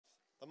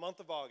the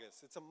month of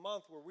August. It's a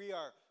month where we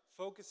are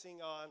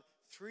focusing on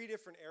 3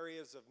 different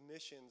areas of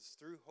missions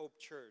through Hope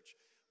Church.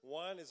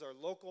 1 is our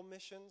local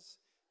missions,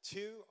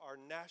 2 are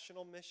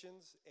national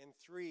missions, and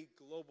 3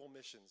 global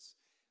missions.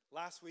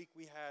 Last week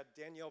we had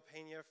Danielle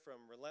Pena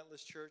from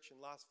Relentless Church in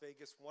Las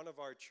Vegas, one of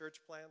our church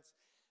plants.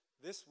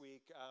 This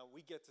week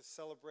we get to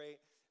celebrate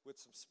with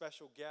some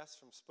special guests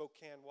from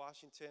Spokane,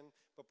 Washington.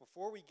 But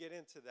before we get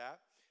into that,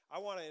 I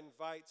want to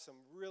invite some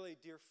really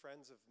dear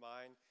friends of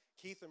mine,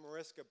 Keith and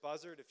Mariska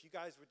Buzzard. If you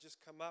guys would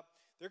just come up,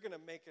 they're going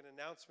to make an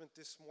announcement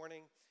this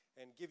morning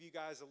and give you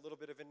guys a little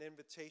bit of an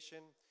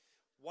invitation.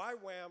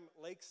 YWAM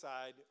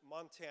Lakeside,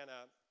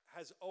 Montana,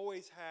 has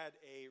always had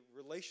a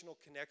relational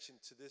connection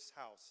to this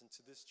house and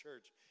to this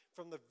church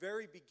from the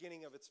very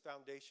beginning of its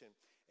foundation.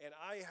 And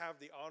I have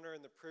the honor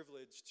and the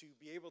privilege to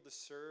be able to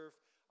serve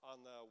on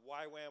the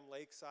YWAM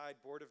Lakeside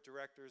Board of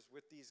Directors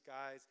with these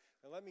guys.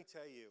 And let me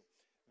tell you,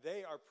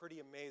 they are pretty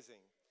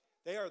amazing.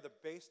 They are the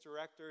base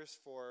directors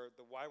for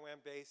the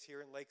YWAM base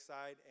here in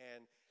Lakeside,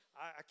 and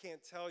I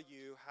can't tell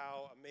you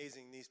how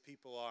amazing these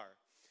people are.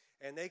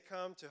 And they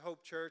come to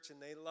Hope Church,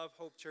 and they love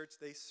Hope Church.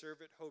 They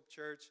serve at Hope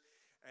Church,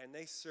 and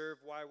they serve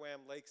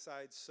YWAM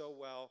Lakeside so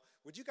well.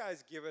 Would you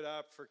guys give it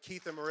up for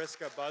Keith and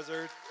Mariska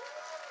Buzzard?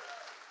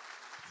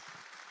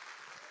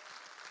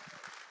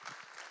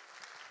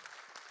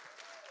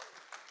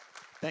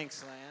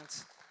 Thanks,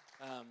 Lance.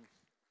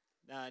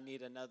 Now I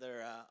need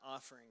another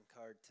offering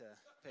card to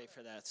pay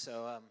for that.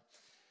 So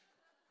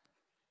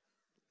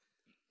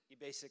you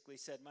basically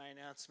said my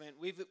announcement.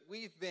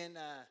 We've been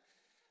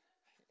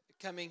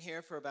coming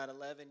here for about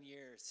 11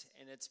 years,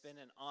 and it's been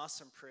an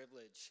awesome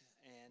privilege.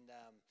 And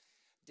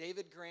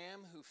David Graham,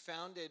 who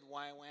founded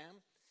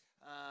YWAM,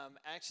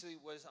 actually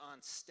was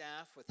on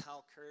staff with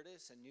Hal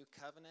Curtis, a New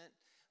Covenant,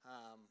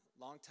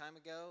 long time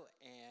ago.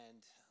 And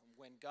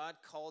when God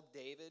called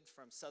David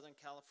from Southern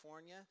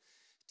California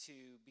to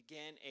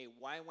begin a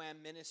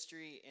YWAM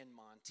ministry in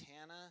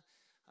Montana,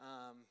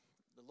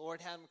 the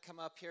Lord had him come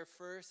up here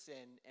first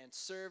and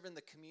serve in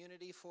the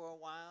community for a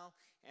while.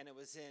 And it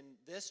was in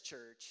this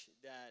church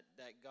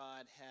that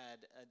God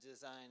had a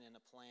design and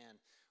a plan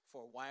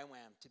for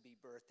YWAM to be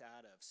birthed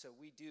out of. So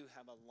we do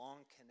have a long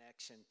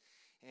connection.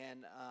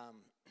 And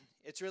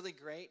it's really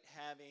great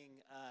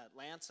having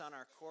Lance on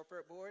our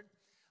corporate board.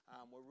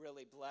 We're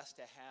really blessed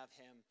to have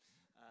him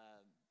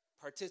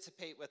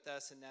participate with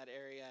us in that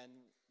area. And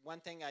one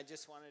thing I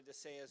just wanted to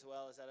say as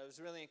well is that I was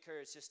really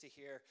encouraged just to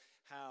hear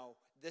how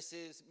this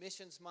is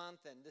Missions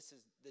Month and this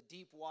is the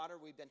deep water.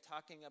 We've been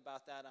talking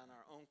about that on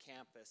our own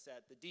campus,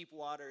 that the deep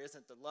water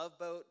isn't the Love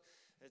Boat.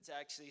 It's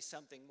actually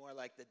something more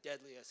like the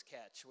deadliest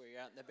catch where you're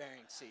out in the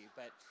Bering Sea.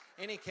 But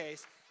in any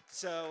case,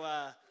 so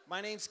my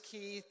name's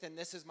Keith, and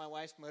this is my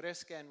wife,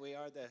 Mariska, and we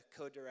are the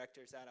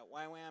co-directors out at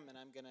YWAM, and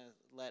I'm going to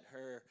let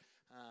her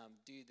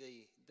do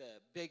the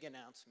big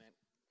announcement.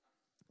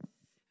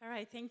 All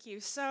right, thank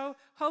you. So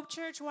Hope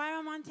Church,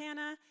 YWAM,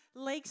 Montana,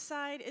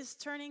 Lakeside is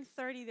turning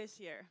 30 this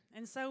year.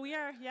 And so we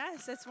are,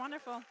 yes, it's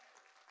wonderful.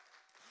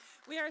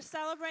 We are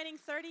celebrating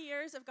 30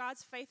 years of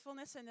God's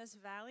faithfulness in this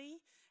valley.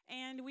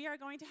 And we are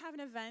going to have an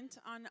event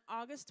on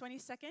August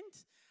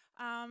 22nd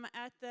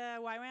at the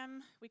YWAM,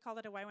 we call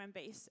it a YWAM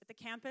base, at the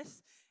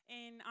campus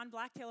on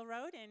Blacktail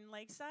Road in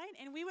Lakeside,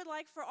 and we would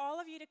like for all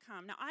of you to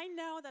come. Now, I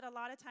know that a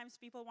lot of times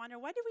people wonder,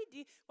 what do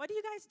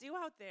you guys do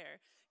out there?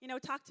 You know,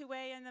 tucked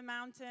away in the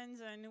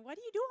mountains, and what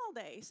do you do all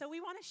day? So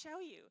we want to show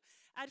you.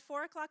 At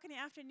 4 o'clock in the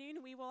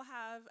afternoon, we will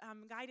have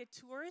guided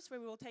tours where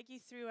we will take you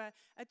through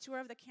a tour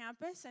of the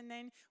campus, and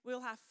then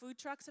we'll have food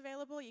trucks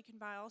available. You can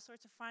buy all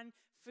sorts of fun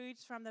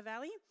foods from the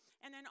valley.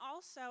 And then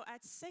also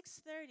at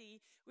 6:30,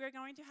 we're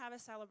going to have a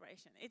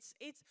celebration.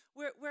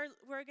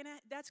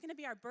 That's gonna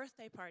be our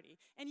birthday party,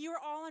 and you're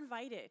all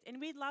invited. And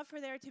we'd love for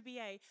there to be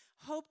a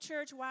Hope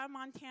Church, YWAM,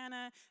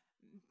 Montana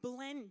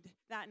blend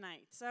that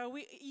night. So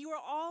you are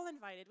all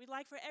invited. We'd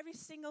like for every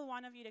single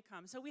one of you to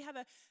come. So we have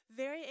a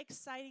very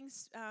exciting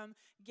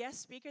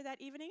guest speaker that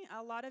evening.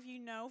 A lot of you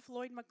know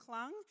Floyd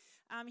McClung.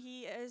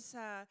 He is.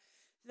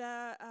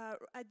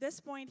 At this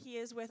point, he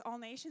is with All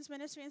Nations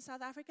Ministry in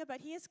South Africa,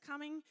 but he is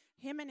coming,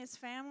 him and his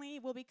family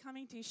will be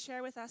coming to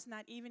share with us in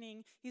that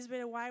evening. He's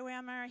been a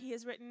YWAMer. He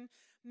has written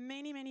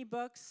many, many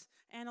books,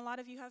 and a lot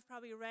of you have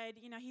probably read,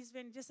 he's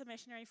been just a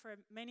missionary for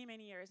many,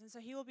 many years, and so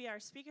he will be our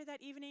speaker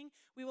that evening.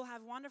 We will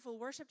have wonderful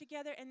worship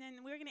together, and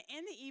then we're going to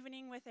end the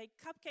evening with a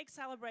cupcake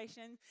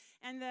celebration,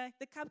 and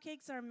the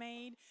cupcakes are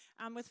made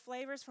with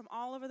flavors from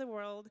all over the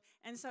world,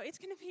 and so it's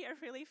going to be a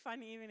really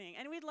fun evening,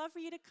 and we'd love for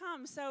you to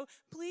come, so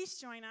please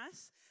join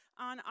us.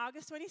 On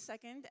August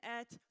 22nd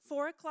at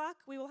 4 o'clock,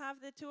 we will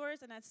have the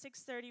tours, and at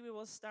 6:30, we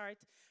will start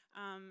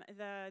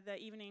the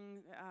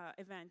evening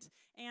event.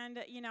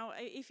 And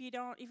if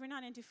you're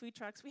not into food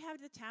trucks, we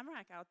have the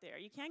Tamarack out there.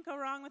 You can't go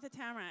wrong with the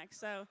Tamarack.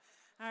 So,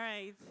 all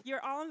right,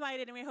 you're all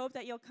invited, and we hope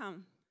that you'll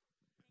come.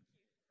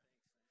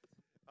 Thank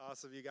you.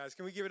 Awesome, you guys.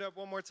 Can we give it up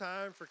one more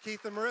time for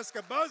Keith and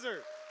Mariska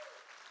Buzzard?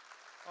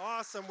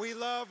 Awesome. We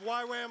love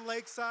YWAM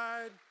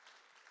Lakeside.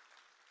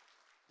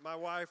 My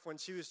wife, when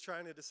she was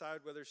trying to decide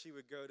whether she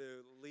would go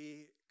to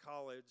Lee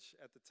college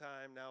at the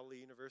time, now Lee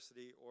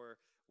University, or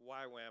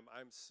YWAM.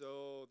 I'm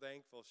so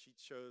thankful she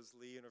chose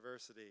Lee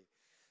University.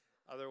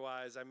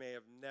 Otherwise, I may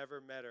have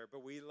never met her.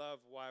 But we love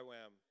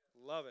YWAM.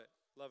 Love it,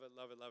 love it,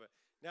 love it, love it.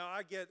 Now,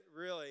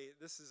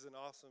 this is an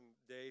awesome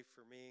day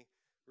for me,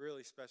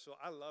 really special.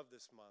 I love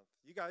this month.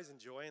 You guys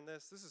enjoying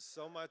this? This is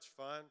so much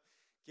fun,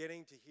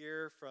 getting to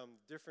hear from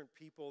different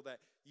people that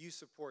you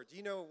support. Do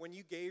you know, when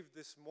you gave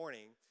this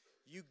morning,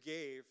 you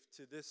gave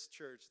to this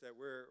church that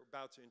we're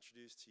about to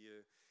introduce to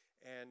you.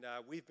 And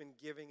we've been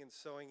giving and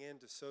sowing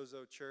into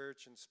Sozo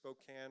Church in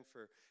Spokane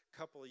for a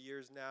couple of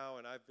years now.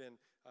 And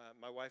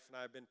my wife and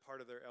I have been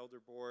part of their elder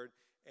board.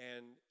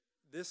 And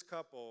this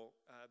couple,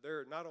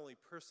 they're not only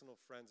personal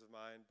friends of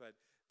mine, but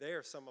they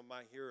are some of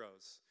my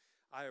heroes.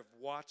 I have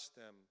watched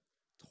them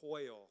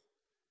toil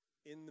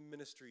in the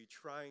ministry,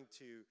 trying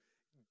to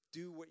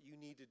do what you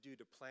need to do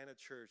to plant a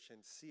church and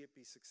see it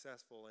be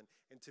successful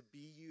and to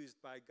be used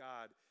by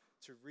God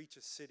to reach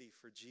a city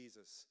for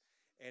Jesus.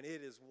 And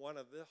it is one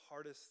of the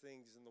hardest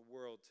things in the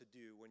world to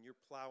do when you're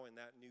plowing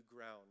that new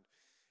ground.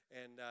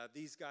 And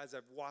these guys,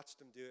 I've watched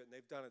them do it, and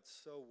they've done it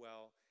so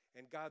well.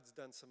 And God's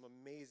done some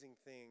amazing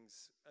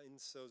things in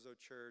Sozo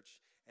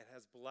Church and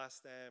has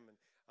blessed them. And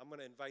I'm going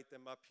to invite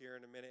them up here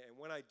in a minute. And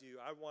when I do,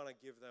 I want to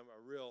give them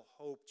a real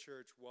Hope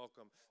Church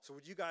welcome. So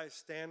would you guys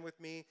stand with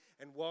me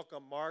and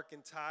welcome Mark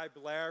and Ty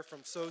Blair from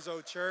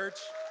Sozo Church?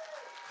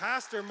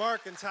 Pastor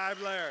Mark and Ty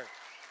Blair.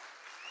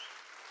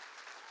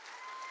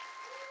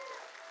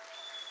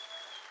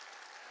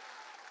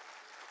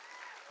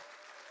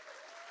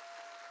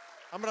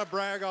 I'm going to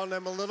brag on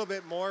them a little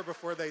bit more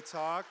before they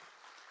talk.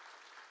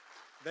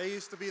 They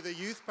used to be the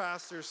youth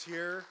pastors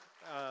here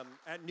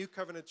at New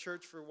Covenant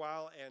Church for a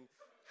while and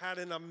had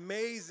an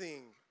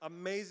amazing,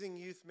 amazing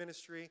youth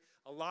ministry.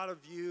 A lot of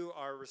you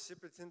are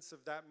recipients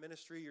of that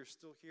ministry. You're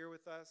still here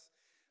with us.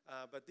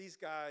 But these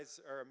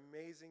guys are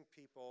amazing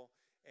people,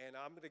 and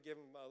I'm going to give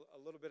them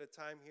a little bit of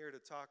time here to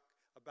talk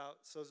about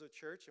Sozo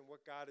Church and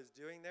what God is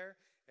doing there.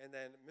 And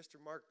then Mr.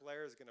 Mark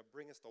Blair is going to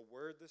bring us the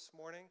word this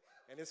morning,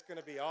 and it's going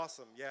to be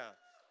awesome. Yeah.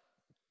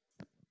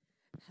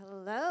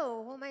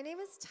 Hello. Well, my name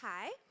is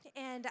Ty,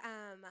 and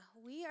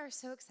we are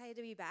so excited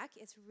to be back.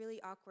 It's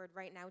really awkward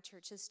right now.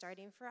 Church is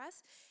starting for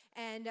us,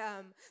 and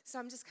so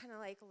I'm just kind of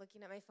like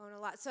looking at my phone a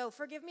lot. So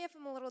forgive me if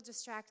I'm a little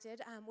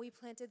distracted. We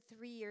planted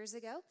 3 years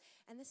ago,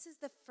 and this is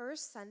the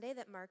first Sunday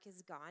that Mark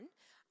is gone.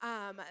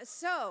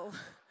 So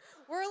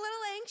we're a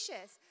little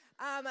anxious,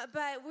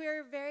 but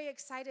we're very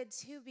excited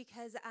too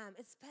because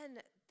it's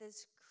been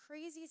this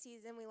crazy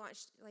season. We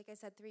launched, like I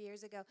said, 3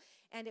 years ago,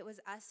 and it was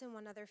us and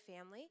one other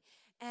family.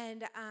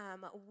 And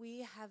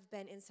we have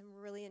been in some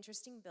really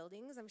interesting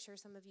buildings. I'm sure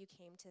some of you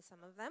came to some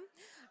of them.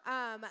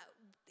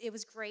 It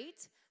was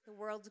great. The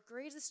world's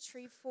greatest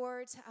tree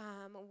fort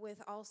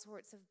with all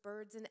sorts of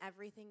birds and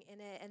everything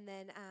in it. And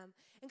then,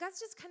 and God's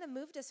just kind of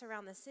moved us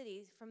around the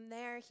city. From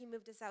there, he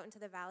moved us out into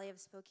the valley of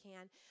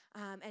Spokane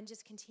and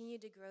just continued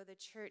to grow the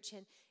church.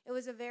 And it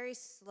was a very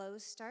slow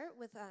start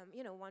with,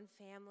 one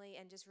family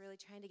and just really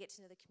trying to get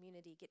to know the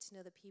community, get to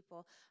know the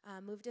people.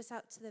 Moved us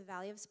out to the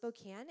valley of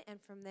Spokane.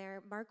 And from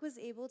there, Mark was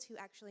able to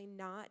actually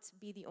not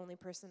be the only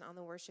person on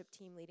the worship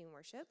team leading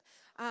worship.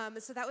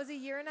 So that was a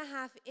year and a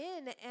half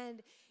in,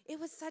 and it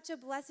was such a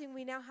blessing.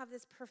 We now have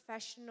this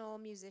professional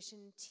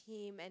musician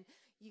team, and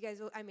you guys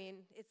will,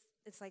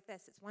 it's like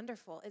this. It's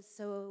wonderful. It's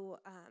so,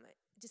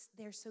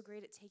 they're so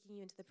great at taking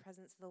you into the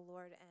presence of the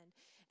Lord,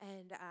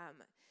 and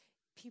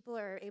people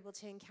are able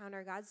to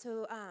encounter God.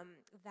 So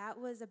that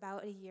was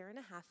about a year and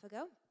a half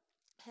ago.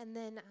 And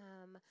then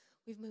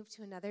we've moved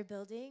to another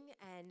building,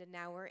 and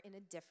now we're in a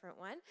different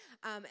one.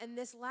 And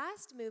this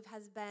last move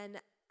has been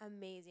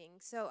amazing.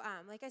 So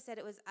like I said,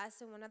 it was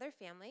us and one other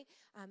family,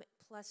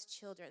 plus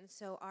children.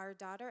 So our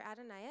daughter,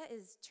 Adonaiah,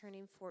 is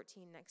turning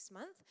 14 next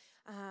month.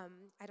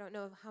 I don't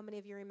know how many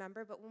of you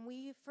remember, but when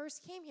we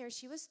first came here,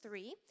 she was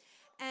 3.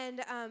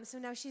 And so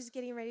now she's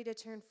getting ready to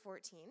turn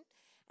 14.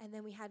 And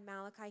then we had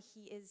Malachi,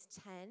 he is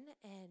 10,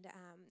 and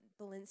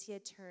Valencia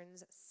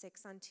turns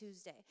 6 on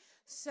Tuesday.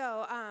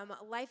 So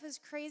life is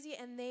crazy,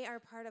 and they are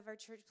part of our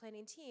church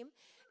planning team.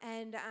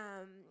 And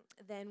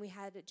then we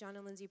had John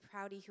and Lindsay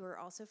Prouty, who are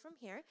also from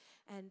here,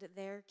 and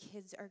their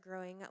kids are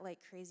growing like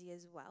crazy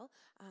as well.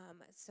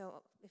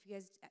 So if you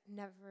guys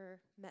never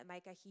met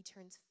Micah, he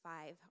turns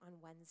 5 on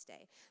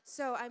Wednesday.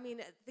 So,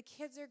 the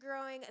kids are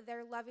growing.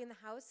 They're loving the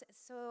house.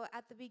 So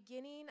at the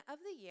beginning of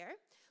the year,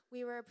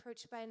 we were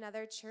approached by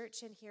another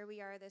church, and here we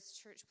are, this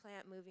church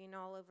plant moving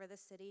all over the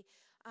city.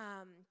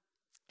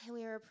 And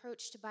we were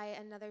approached by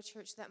another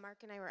church that Mark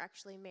and I were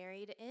actually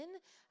married in,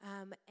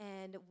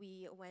 and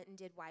we went and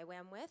did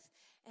YWAM with.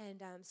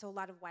 And so a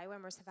lot of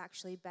YWAMers have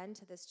actually been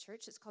to this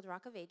church. It's called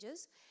Rock of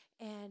Ages,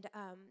 and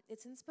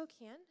it's in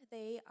Spokane.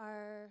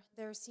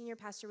 Their senior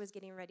pastor was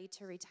getting ready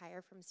to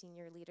retire from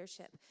senior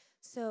leadership.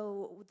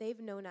 So they've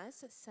known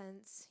us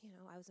since,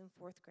 I was in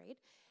 4th grade.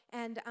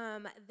 And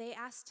they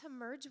asked to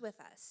merge with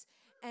us.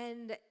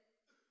 And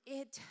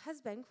it has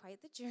been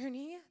quite the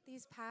journey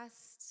these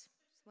past,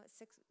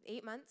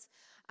 8 months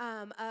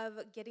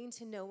of getting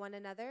to know one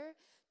another,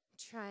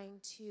 trying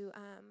to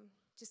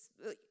just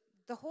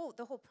the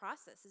whole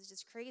process is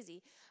just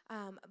crazy.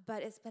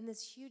 But it's been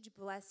this huge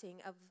blessing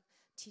of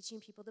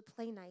teaching people to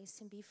play nice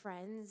and be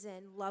friends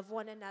and love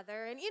one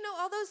another. And,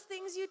 all those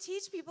things you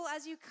teach people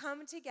as you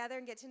come together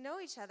and get to know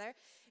each other,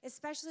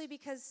 especially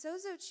because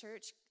Sozo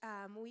Church,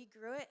 we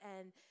grew it,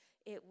 and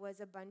it was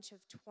a bunch of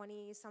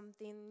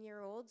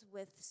 20-something-year-olds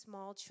with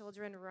small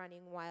children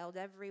running wild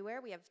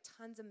everywhere. We have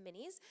tons of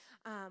minis,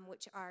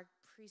 which are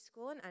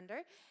preschool and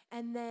under,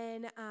 and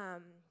then,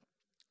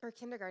 or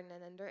kindergarten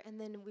and under, and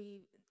then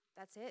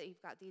that's it.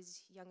 You've got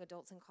these young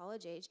adults in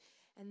college age,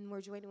 and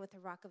we're joining with the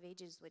Rock of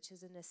Ages, which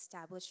is an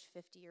established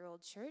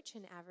 50-year-old church,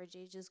 and average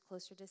age is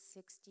closer to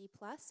 60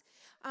 plus.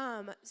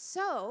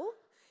 So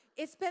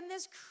it's been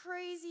this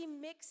crazy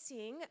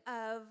mixing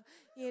of,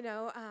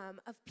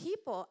 of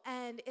people,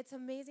 and it's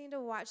amazing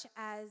to watch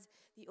as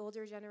the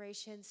older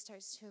generation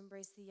starts to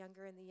embrace the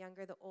younger, and the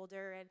younger the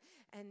older,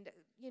 and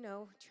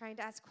trying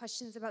to ask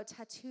questions about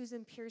tattoos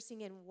and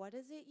piercing, and what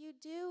is it you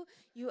do?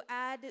 You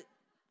add...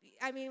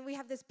 we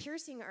have this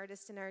piercing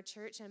artist in our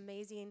church, an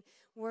amazing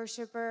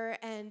worshiper,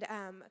 and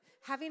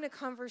having a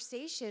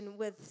conversation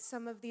with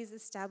some of these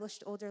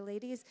established older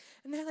ladies,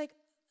 and they're like,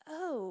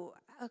 oh,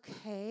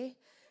 okay.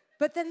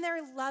 But then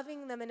they're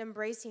loving them and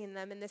embracing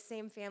them, and the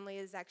same family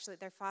is actually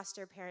their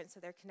foster parents, so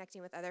they're connecting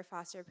with other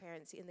foster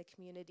parents in the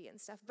community and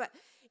stuff. But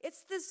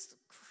it's this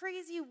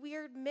crazy,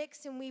 weird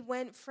mix, and we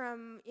went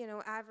from,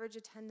 average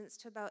attendance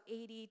to about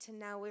 80 to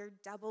now we're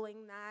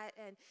doubling that,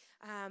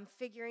 and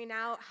figuring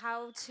out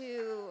how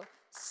to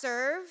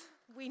serve.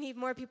 We need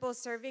more people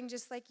serving,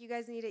 just like you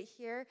guys need it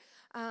here.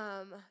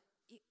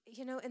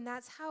 And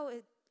that's how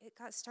it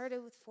got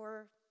started with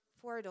four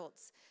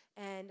adults,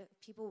 and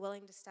people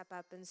willing to step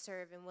up and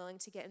serve and willing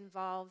to get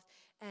involved.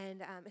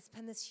 And it's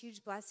been this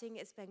huge blessing.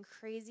 It's been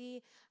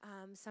crazy.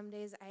 Some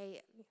days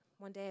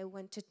one day I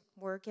went to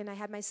work and I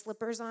had my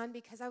slippers on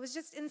because I was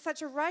just in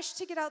such a rush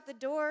to get out the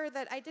door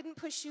that I didn't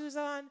put shoes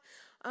on.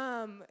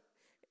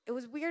 It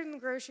was weird in the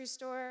grocery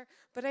store,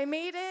 but I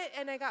made it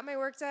and I got my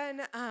work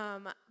done.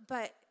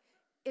 But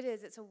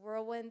it's a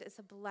whirlwind, it's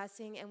a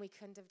blessing, and we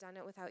couldn't have done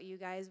it without you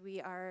guys.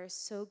 We are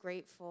so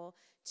grateful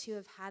to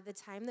have had the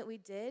time that we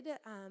did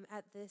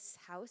at this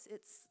house.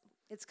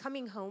 It's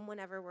coming home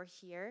whenever we're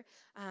here.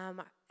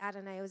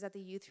 Adonai was at the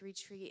youth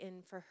retreat,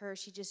 and for her,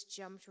 she just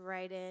jumped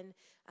right in.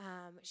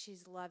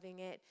 She's loving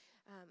it.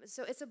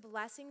 So it's a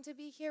blessing to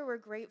be here. We're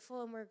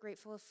grateful, and we're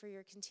grateful for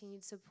your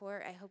continued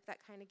support. I hope that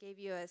kind of gave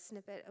you a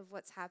snippet of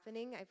what's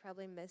happening. I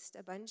probably missed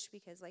a bunch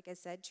because, like I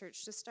said,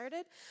 church just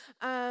started.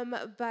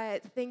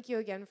 But thank you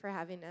again for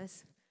having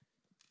us.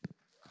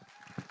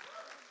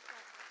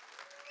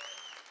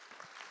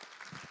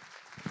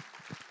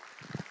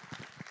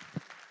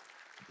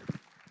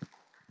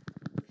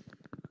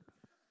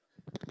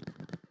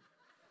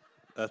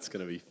 That's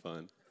going to be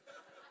fun.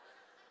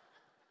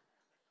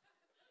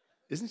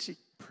 Isn't she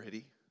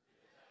pretty?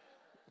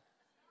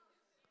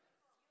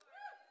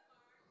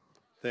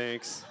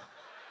 Thanks.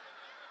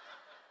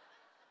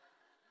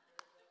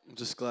 I'm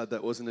just glad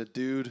that wasn't a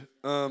dude.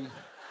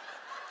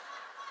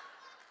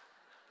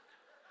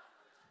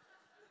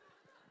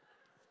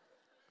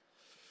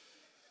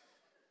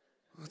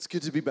 It's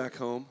good to be back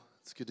home.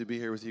 It's good to be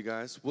here with you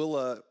guys.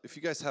 We'll, if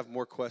you guys have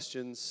more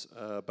questions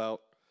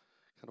about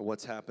kind of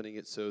what's happening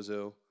at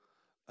Sozo,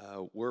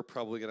 we're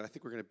probably I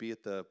think we're going to be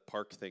at the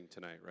park thing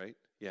tonight, right?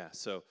 Yeah,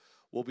 so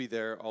we'll be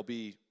there. I'll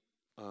be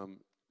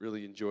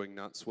really enjoying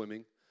not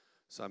swimming,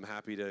 so I'm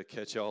happy to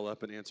catch y'all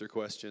up and answer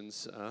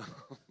questions,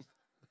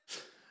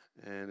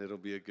 and it'll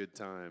be a good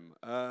time.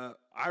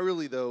 I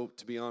really, though,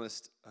 to be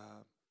honest,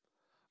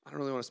 I don't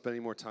really want to spend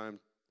any more time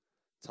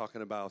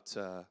talking about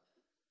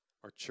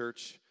our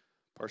church,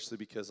 partially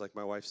because, like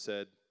my wife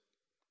said,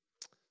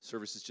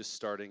 service is just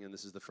starting, and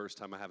this is the first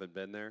time I haven't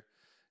been there.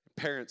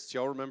 Parents, do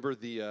y'all remember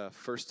the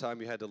first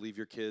time you had to leave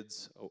your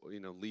kids,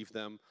 leave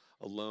them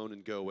alone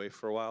and go away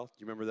for a while? Do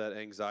you remember that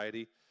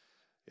anxiety?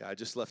 Yeah, I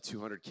just left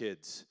 200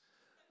 kids.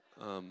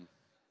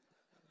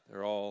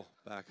 They're all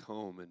back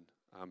home, and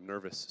I'm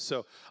nervous.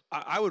 So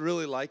I would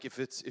really like, if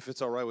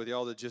it's all right with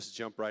y'all, to just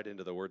jump right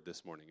into the word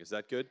this morning. Is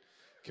that good?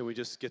 Can we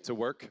just get to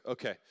work?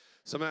 Okay.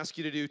 So I'm going to ask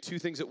you to do two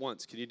things at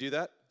once. Can you do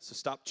that? So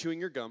stop chewing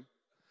your gum,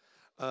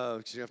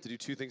 because you have to do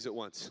two things at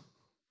once. It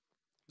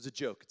was a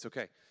joke. It's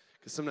okay.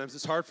 Because sometimes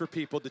it's hard for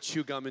people to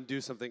chew gum and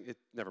do something.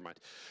 Never mind.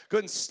 Go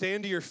ahead and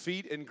stand to your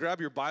feet and grab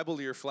your Bible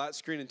to your flat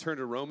screen and turn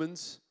to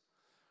Romans.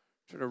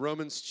 Turn to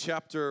Romans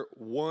chapter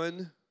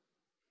 1.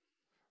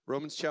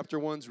 Romans chapter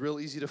 1 is real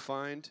easy to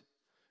find.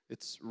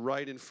 It's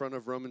right in front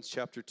of Romans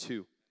chapter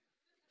 2.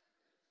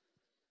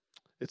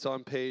 It's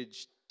on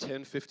page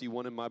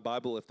 1051 in my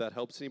Bible, if that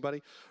helps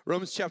anybody.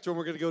 Romans chapter 1,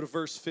 we're going to go to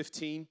verse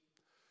 15.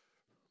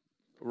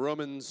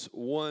 Romans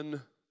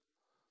 1,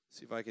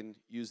 see if I can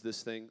use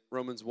this thing.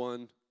 Romans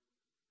 1,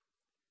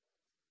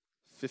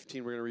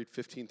 15, we're going to read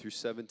 15 through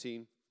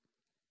 17.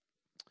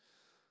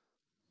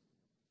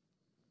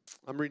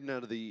 I'm reading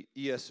out of the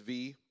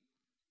ESV.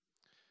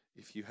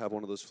 If you have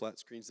one of those flat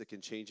screens that can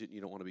change it and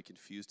you don't want to be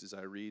confused as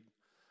I read.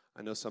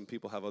 I know some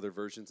people have other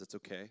versions. That's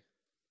okay.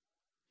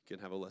 You can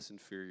have a less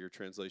inferior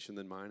translation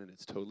than mine, and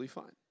it's totally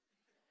fine.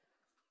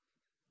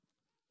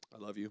 I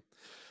love you.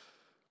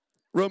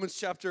 Romans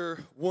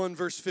chapter 1,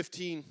 verse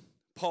 15.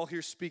 Paul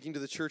here speaking to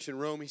the church in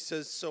Rome. He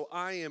says, "So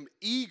I am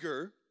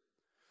eager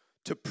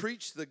to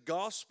preach the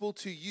gospel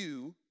to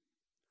you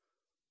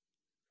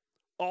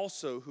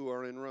also who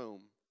are in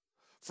Rome.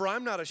 For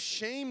I'm not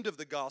ashamed of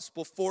the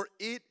gospel, for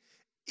it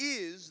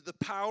is the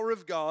power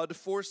of God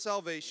for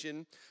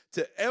salvation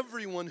to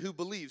everyone who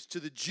believes, to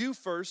the Jew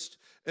first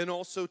and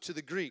also to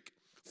the Greek.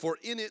 For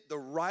in it the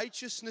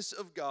righteousness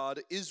of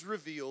God is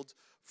revealed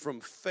from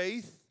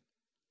faith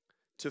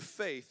to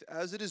faith.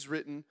 As it is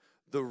written,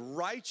 the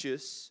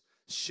righteous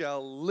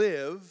shall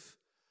live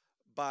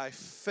by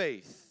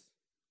faith."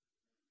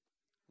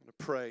 I'm going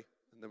to pray,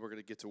 and then we're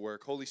going to get to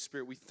work. Holy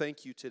Spirit, we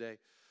thank you today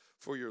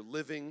for your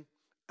living,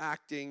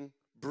 acting,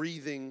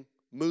 breathing,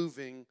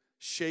 moving,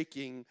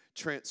 shaking,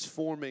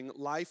 transforming,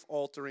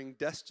 life-altering,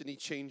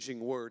 destiny-changing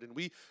word. And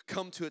we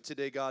come to it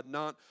today, God,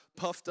 not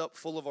puffed up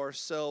full of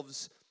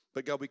ourselves,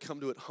 but God, we come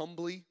to it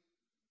humbly,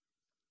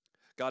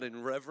 God,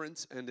 in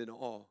reverence and in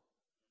awe.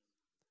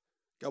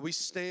 God, we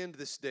stand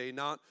this day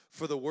not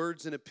for the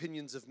words and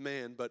opinions of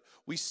man, but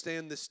we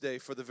stand this day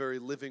for the very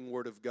living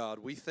word of God.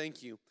 We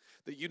thank you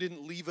that you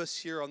didn't leave us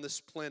here on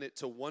this planet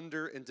to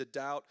wonder and to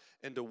doubt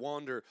and to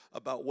wander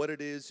about what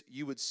it is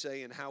you would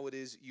say and how it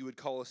is you would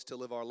call us to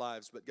live our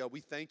lives. But God,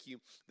 we thank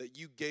you that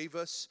you gave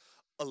us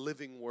a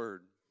living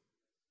word,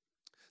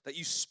 that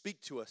you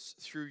speak to us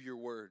through your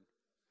word.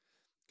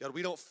 God,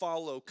 we don't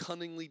follow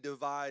cunningly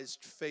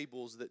devised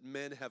fables that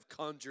men have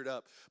conjured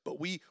up, but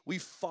we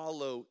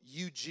follow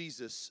you,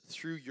 Jesus,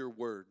 through your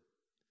word.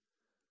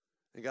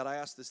 And God, I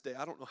ask this day,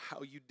 I don't know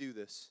how you do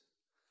this.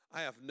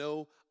 I have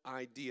no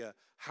idea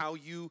how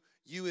you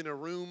in a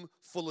room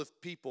full of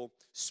people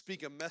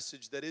speak a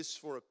message that is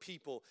for a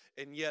people,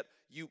 and yet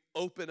you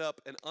open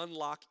up and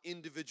unlock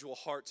individual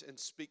hearts and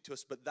speak to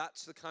us. But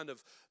that's the kind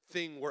of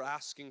thing we're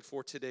asking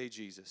for today,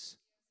 Jesus.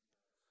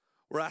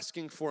 We're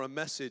asking for a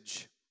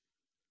message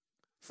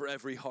for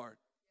every heart.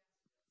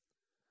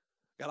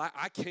 God,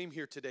 I came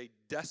here today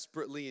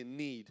desperately in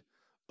need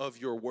of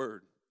your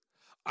word.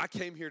 I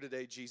came here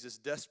today, Jesus,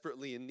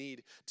 desperately in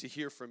need to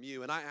hear from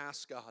you. And I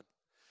ask, God,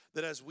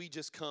 that as we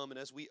just come and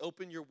as we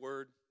open your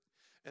word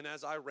and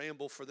as I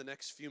ramble for the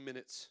next few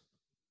minutes,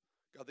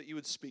 God, that you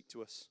would speak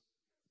to us.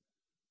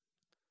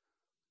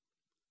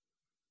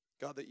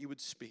 God, that you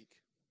would speak.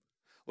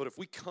 Lord, if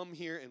we come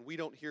here and we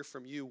don't hear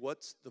from you,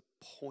 what's the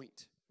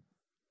point?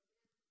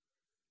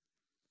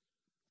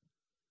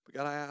 But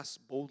God, I ask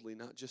boldly,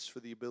 not just for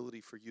the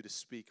ability for you to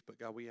speak, but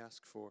God, we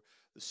ask for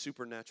the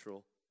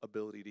supernatural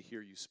ability to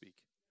hear you speak.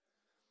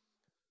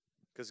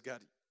 Because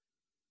God,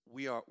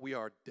 we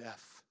are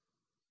deaf.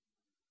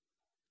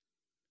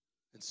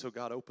 And so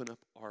God, open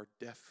up our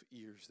deaf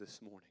ears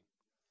this morning.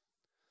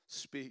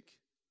 Speak,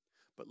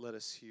 but let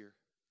us hear.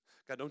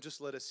 God, don't just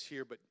let us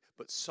hear, but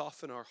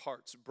soften our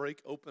hearts,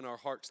 break open our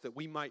hearts that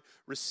we might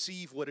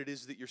receive what it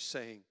is that you're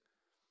saying.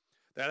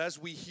 That as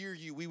we hear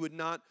you, we would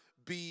not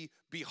be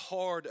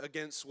hard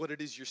against what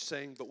it is you're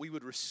saying, but we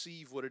would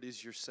receive what it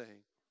is you're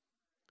saying.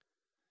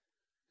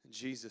 And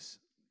Jesus,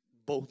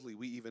 boldly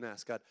we even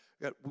ask, God,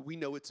 we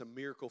know it's a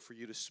miracle for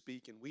you to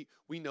speak, and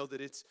we know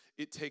that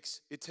it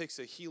takes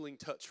a healing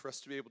touch for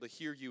us to be able to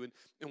hear you,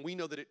 and we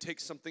know that it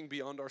takes something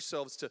beyond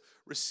ourselves to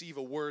receive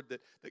a word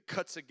that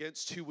cuts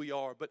against who we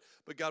are. But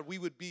God, we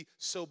would be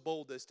so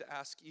bold as to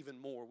ask even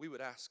more. We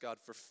would ask, God,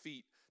 for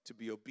feet to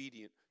be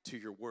obedient to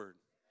your word.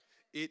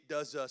 It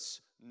does us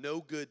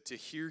no good to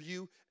hear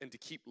you and to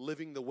keep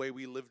living the way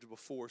we lived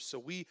before. So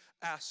we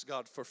ask,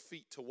 God, for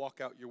feet to walk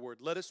out your word.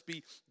 Let us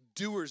be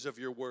doers of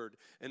your word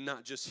and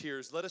not just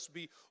hearers. Let us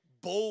be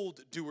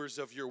bold doers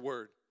of your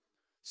word,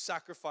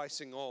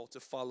 sacrificing all to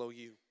follow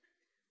you.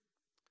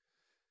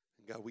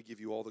 And God, we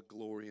give you all the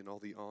glory and all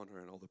the honor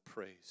and all the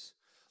praise.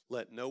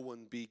 Let no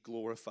one be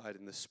glorified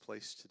in this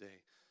place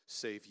today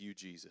save you,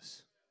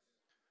 Jesus,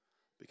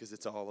 because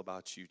it's all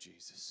about you,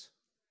 Jesus.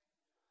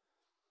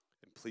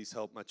 And please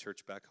help my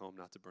church back home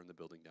not to burn the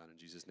building down. In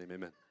Jesus' name,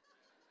 amen.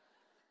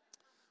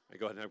 All right,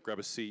 go ahead and grab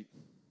a seat.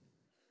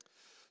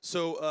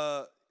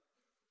 So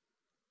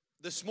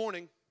this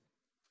morning,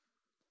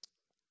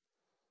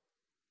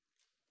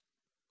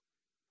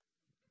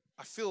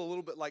 I feel a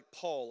little bit like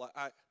Paul.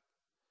 I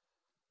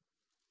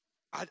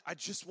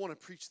just want to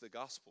preach the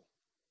gospel.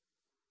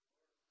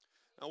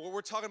 Now,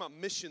 we're talking about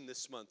mission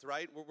this month,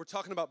 right? We're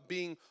talking about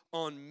being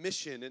on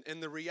mission.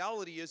 And the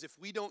reality is, if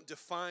we don't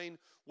define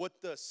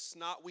what the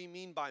snot we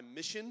mean by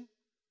mission,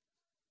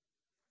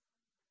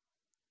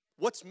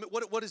 what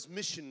does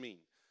mission mean?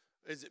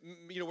 Is it,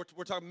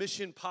 we're talking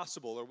mission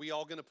possible. Are we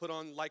all going to put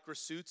on Lycra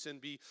suits and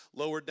be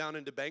lowered down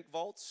into bank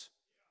vaults?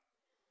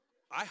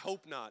 I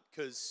hope not,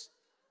 because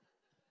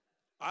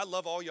I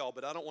love all y'all,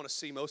 but I don't want to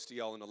see most of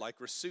y'all in a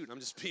Lycra suit. I'm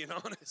just being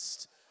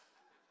honest.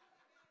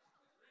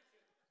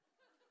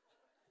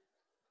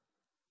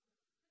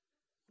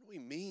 What do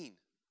we mean?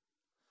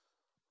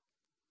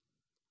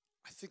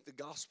 I think the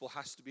gospel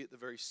has to be at the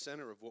very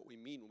center of what we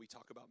mean when we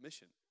talk about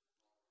mission.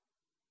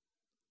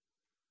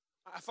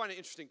 I find it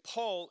interesting.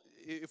 Paul,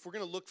 if we're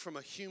going to look from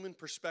a human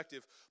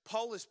perspective,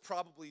 Paul is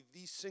probably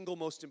the single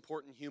most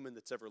important human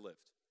that's ever lived.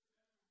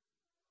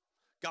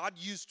 God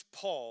used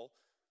Paul.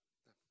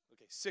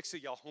 Okay, 6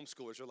 of y'all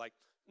homeschoolers are like,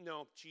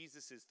 no,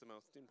 Jesus is the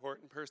most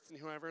important person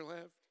who ever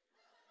lived.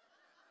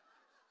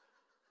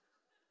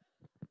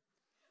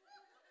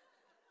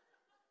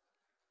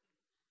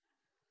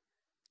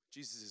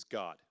 Jesus is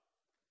God.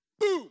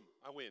 Boom!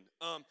 I win.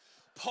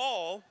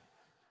 Paul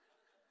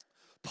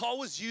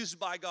was used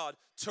by God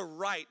to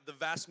write the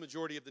vast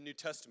majority of the New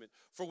Testament,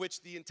 for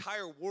which the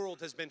entire world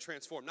has been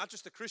transformed. Not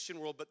just the Christian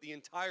world, but the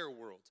entire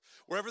world.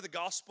 Wherever the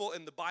gospel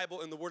and the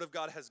Bible and the Word of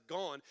God has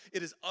gone,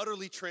 it has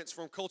utterly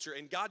transformed culture.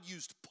 And God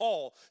used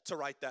Paul to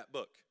write that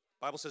book.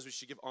 The Bible says we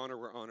should give honor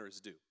where honor is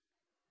due.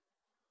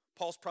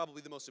 Paul's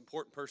probably the most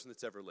important person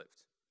that's ever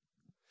lived.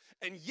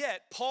 And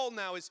yet, Paul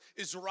now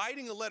is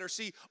writing a letter.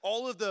 See,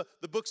 all of the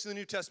books in the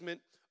New Testament,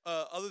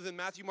 other than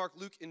Matthew, Mark,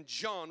 Luke, and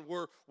John,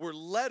 were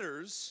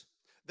letters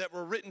that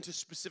were written to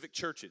specific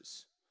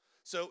churches.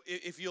 So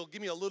if you'll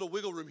give me a little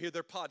wiggle room here,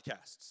 they're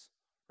podcasts,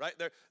 right?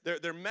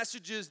 They're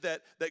messages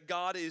that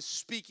God is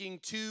speaking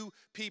to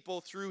people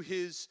through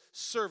his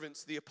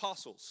servants, the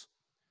apostles.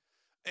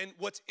 And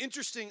what's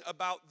interesting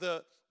about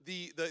the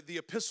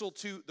epistle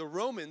to the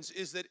Romans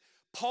is that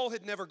Paul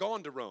had never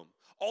gone to Rome.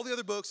 All the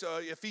other books,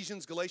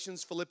 Ephesians,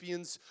 Galatians,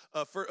 Philippians,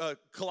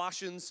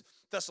 Colossians,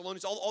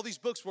 Thessalonians, all these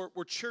books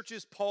were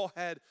churches Paul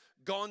had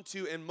gone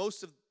to and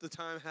most of the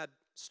time had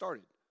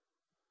started.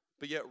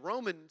 But yet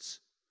Romans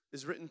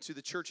is written to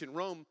the church in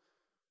Rome,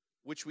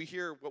 which we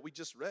hear what we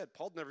just read.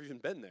 Paul'd never even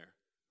been there.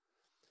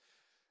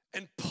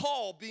 And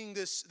Paul, being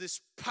this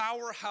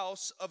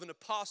powerhouse of an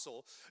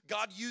apostle,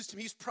 God used him.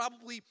 He's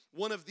probably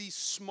one of the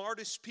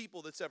smartest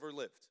people that's ever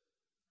lived.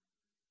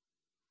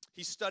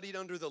 He studied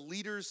under the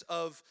leaders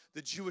of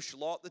the Jewish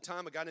law at the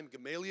time, a guy named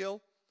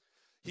Gamaliel.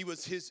 He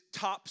was his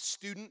top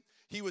student.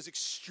 He was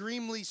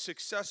extremely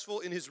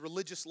successful in his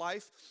religious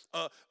life.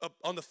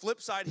 On the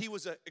flip side, he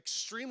was an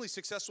extremely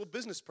successful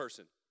business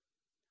person.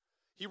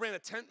 He ran a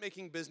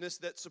tent-making business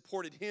that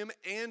supported him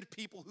and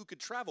people who could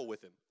travel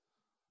with him.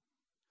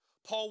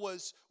 Paul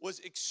was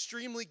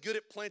extremely good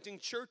at planting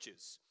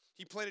churches.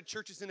 He planted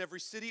churches in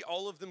every city.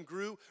 All of them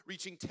grew,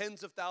 reaching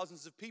tens of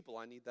thousands of people.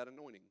 I need that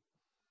anointing.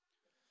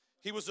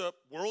 He was a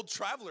world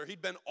traveler.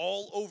 He'd been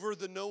all over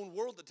the known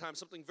world at the time,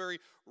 something very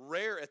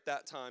rare at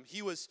that time.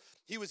 He was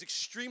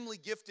extremely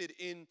gifted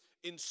in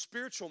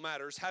spiritual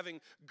matters,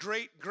 having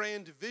great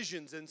grand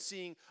visions and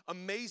seeing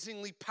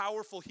amazingly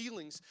powerful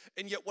healings.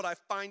 And yet what I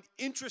find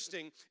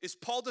interesting is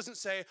Paul doesn't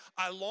say,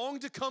 I long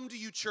to come to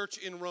you, church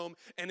in Rome,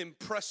 and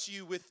impress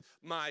you with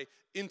my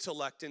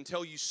intellect and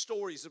tell you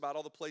stories about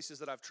all the places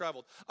that I've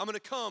traveled. I'm going to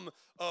come,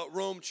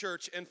 Rome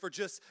church, and for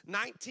just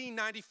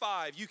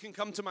 $19.95, you can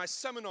come to my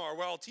seminar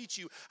where I'll teach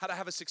you how to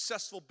have a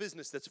successful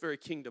business that's very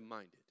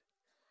kingdom-minded.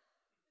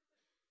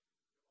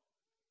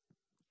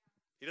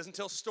 He doesn't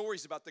tell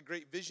stories about the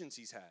great visions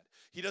he's had.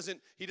 He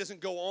doesn't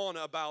go on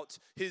about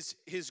his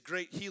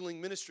great healing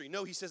ministry.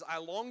 No, he says, I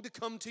long to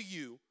come to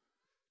you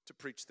to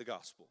preach the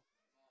gospel.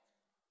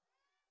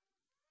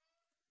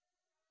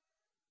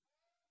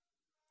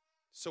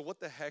 So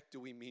what the heck do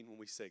we mean when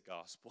we say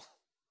gospel?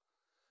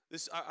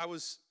 I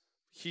was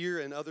here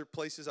and other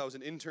places. I was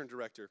an intern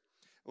director.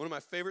 One of my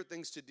favorite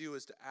things to do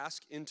is to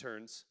ask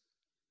interns,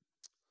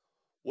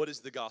 what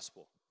is the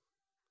gospel?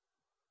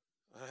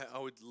 I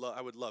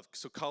would love.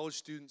 So college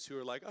students who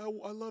are like,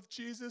 oh, I love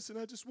Jesus and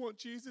I just want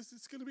Jesus.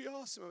 It's going to be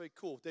awesome. I'm like,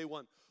 cool. Day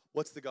one,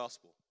 what's the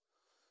gospel?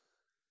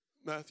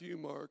 Matthew,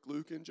 Mark,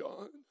 Luke, and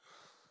John.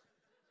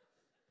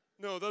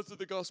 No, those are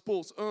the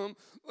gospels.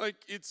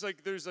 It's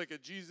like there's like a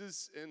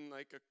Jesus and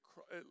like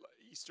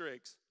Easter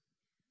eggs.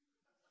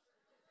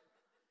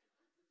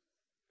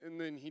 And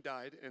then he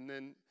died, and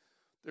then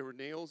there were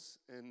nails,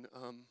 and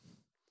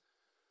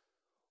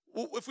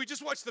well, if we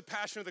just watch The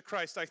Passion of the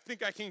Christ, I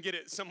think I can get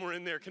it somewhere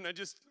in there.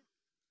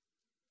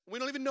 We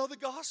don't even know the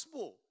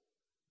gospel.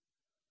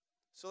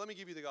 So let me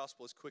give you the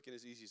gospel as quick and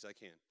as easy as I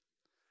can.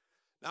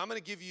 Now I'm going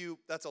to give you,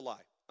 that's a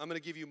lie. I'm going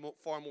to give you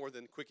far more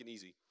than quick and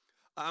easy.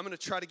 I'm going to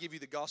try to give you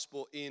the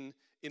gospel in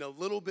a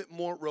little bit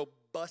more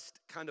robust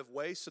kind of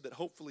way so that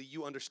hopefully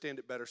you understand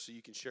it better so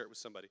you can share it with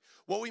somebody.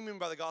 What we mean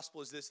by the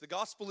gospel is this. The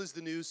gospel is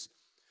the news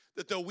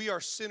that though we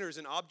are sinners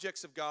and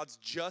objects of God's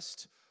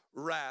just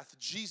wrath,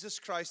 Jesus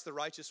Christ, the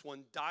righteous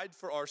one, died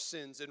for our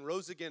sins and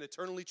rose again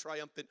eternally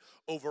triumphant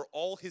over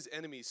all his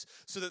enemies,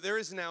 so that there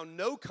is now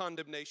no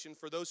condemnation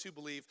for those who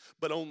believe,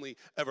 but only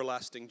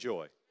everlasting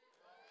joy.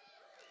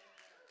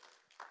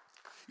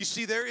 You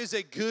see, there is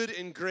a good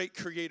and great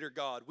creator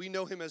God. We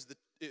know him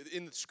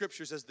in the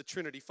scriptures as the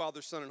Trinity,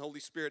 Father, Son, and Holy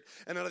Spirit.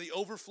 And out of the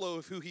overflow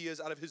of who he is,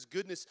 out of his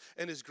goodness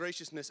and his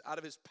graciousness, out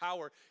of his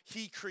power,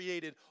 he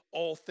created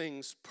all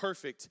things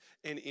perfect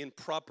and in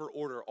proper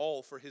order,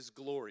 all for his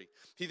glory.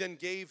 He then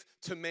gave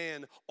to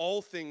man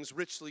all things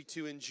richly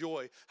to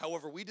enjoy.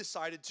 However, we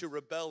decided to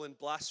rebel and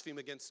blaspheme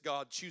against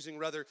God, choosing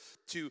rather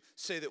to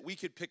say that we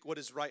could pick what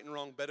is right and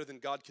wrong better than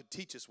God could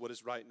teach us what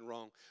is right and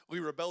wrong. We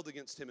rebelled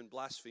against him and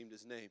blasphemed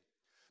his name.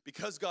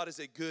 Because God is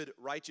a good,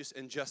 righteous,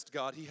 and just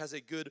God, he has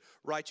a good,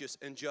 righteous,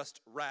 and just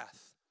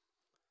wrath.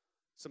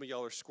 Some of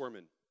y'all are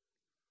squirming.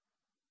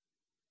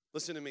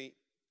 Listen to me.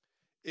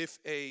 If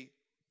a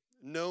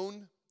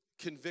known,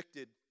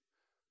 convicted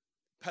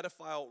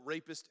pedophile,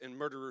 rapist, and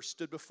murderer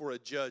stood before a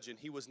judge and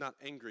he was not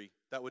angry,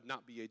 that would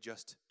not be a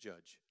just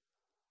judge.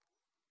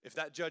 If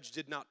that judge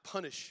did not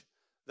punish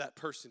that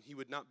person, he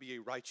would not be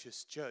a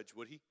righteous judge,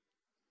 would he?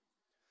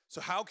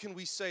 So how can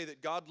we say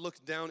that God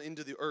looked down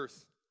into the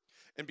earth,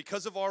 and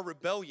because of our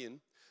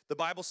rebellion, the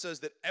Bible says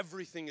that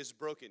everything is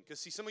broken? Because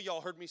see, some of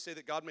y'all heard me say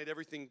that God made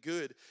everything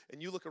good,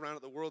 and you look around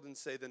at the world and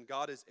say, then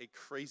God is a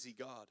crazy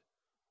God.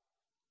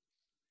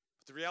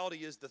 But the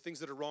reality is the things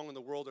that are wrong in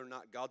the world are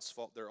not God's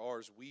fault, they're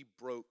ours. We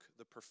broke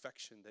the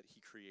perfection that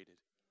he created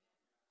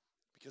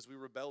because we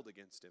rebelled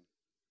against him.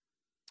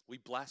 We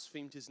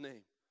blasphemed his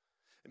name.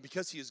 And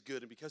because he is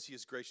good and because he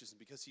is gracious and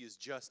because he is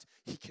just,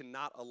 he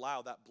cannot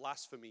allow that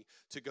blasphemy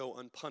to go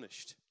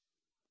unpunished.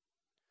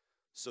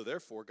 So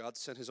therefore, God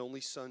sent his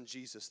only son,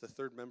 Jesus, the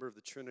third member of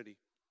the Trinity,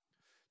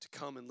 to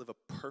come and live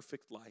a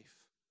perfect life,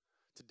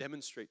 to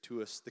demonstrate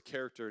to us the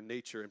character,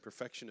 nature, and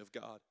perfection of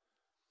God.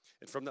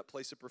 And from that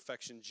place of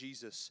perfection,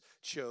 Jesus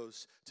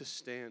chose to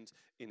stand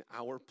in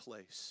our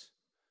place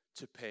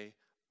to pay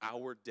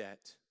our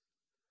debt.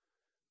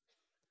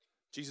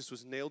 Jesus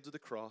was nailed to the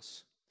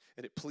cross,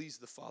 and it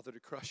pleased the Father to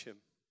crush him,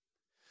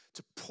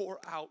 to pour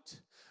out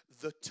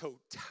the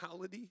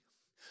totality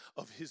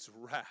of his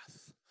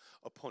wrath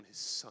upon his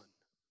Son.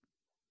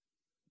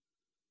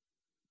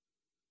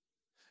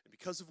 And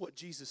because of what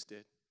Jesus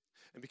did,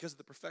 and because of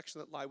the perfection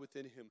that lie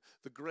within him,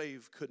 the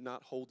grave could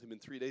not hold him. And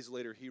 3 days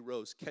later, he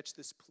rose. Catch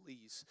this,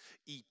 please.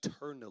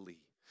 Eternally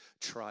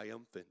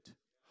triumphant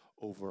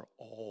over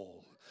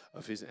all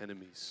of his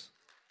enemies.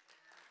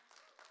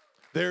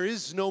 There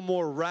is no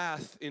more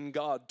wrath in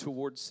God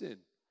towards sin.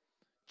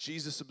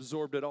 Jesus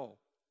absorbed it all.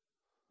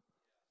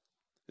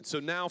 And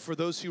so now for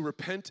those who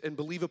repent and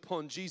believe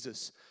upon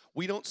Jesus,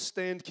 we don't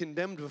stand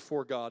condemned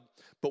before God,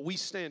 but we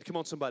stand, come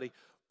on somebody,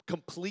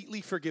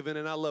 completely forgiven,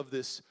 and I love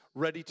this,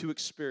 ready to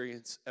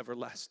experience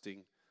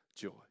everlasting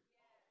joy.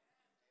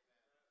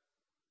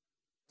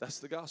 That's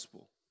the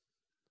gospel.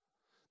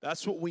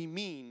 That's what we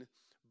mean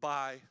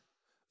by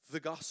the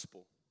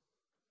gospel.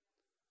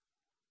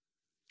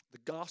 The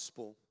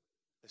gospel,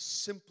 as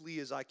simply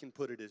as I can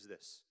put it, is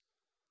this.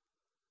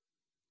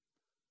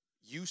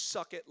 You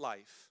suck at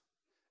life,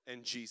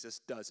 and Jesus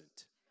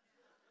doesn't.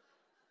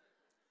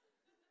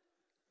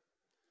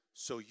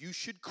 So you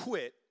should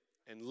quit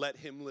and let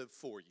him live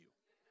for you.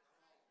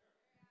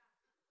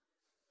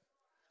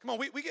 Come on,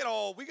 we got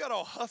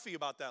all huffy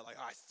about that. Like,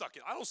 I suck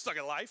it. I don't suck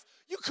at life.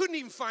 You couldn't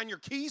even find your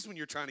keys when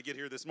you're trying to get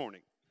here this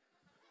morning.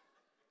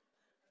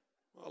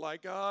 Well,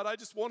 like, God, I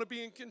just want to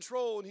be in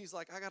control. And he's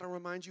like, I got to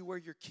remind you where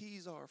your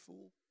keys are,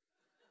 fool.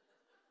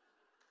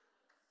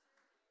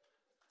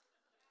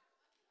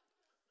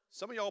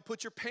 Some of y'all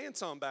put your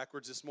pants on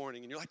backwards this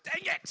morning, and you're like,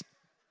 dang it.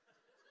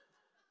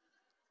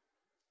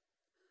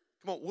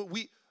 Come on,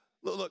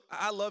 look,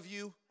 I love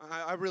you.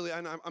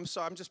 I'm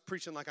sorry, I'm just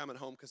preaching like I'm at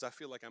home because I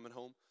feel like I'm at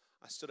home.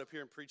 I stood up here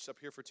and preached up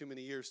here for too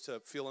many years to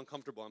feel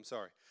uncomfortable. I'm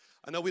sorry.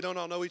 I know we don't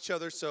all know each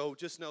other, so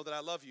just know that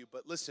I love you.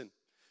 But listen,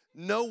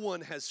 no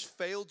one has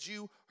failed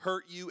you,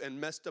 hurt you,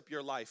 and messed up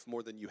your life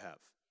more than you have.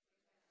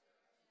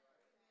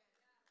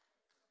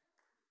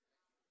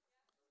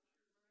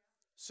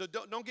 So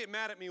don't get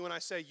mad at me when I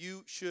say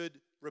you should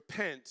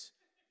repent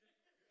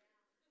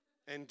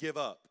and give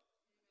up.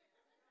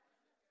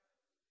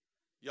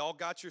 Y'all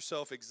got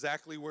yourself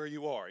exactly where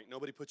you are. Ain't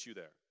nobody put you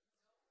there.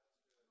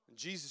 And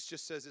Jesus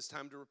just says it's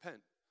time to repent.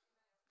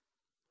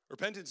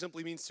 Repentance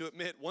simply means to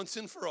admit once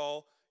and for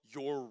all,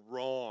 you're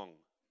wrong.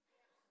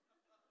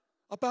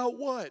 About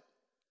what?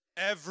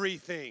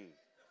 Everything.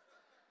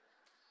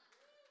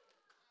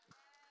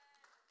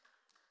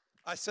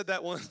 I said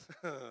that one.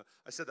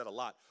 I said that a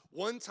lot.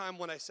 One time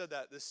when I said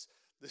that, this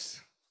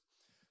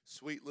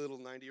sweet little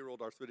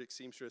 90-year-old arthritic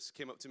seamstress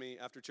came up to me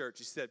after church.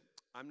 She said,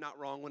 I'm not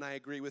wrong when I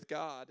agree with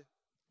God.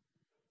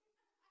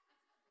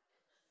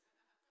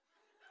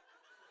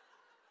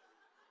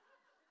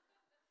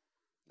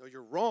 No,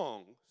 you're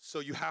wrong, so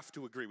you have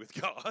to agree with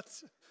God.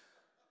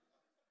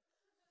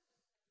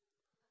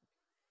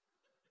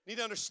 You need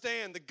to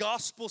understand the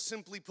gospel,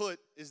 simply put,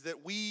 is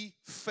that we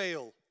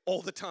fail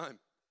all the time.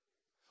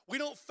 We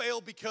don't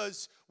fail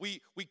because we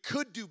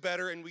could do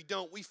better and we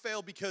don't. We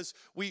fail because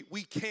we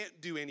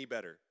can't do any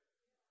better.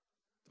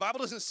 The Bible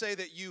doesn't say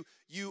that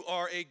you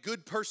are a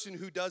good person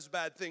who does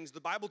bad things.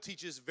 The Bible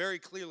teaches very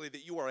clearly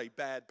that you are a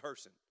bad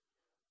person.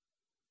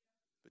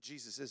 But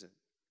Jesus isn't.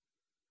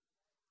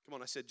 Come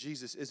on, I said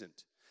Jesus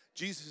isn't.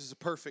 Jesus is a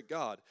perfect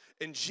God.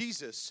 And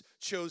Jesus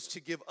chose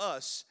to give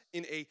us,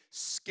 in a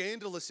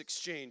scandalous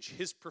exchange,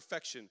 his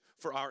perfection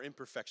for our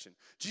imperfection.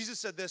 Jesus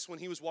said this when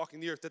he was walking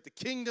the earth, that the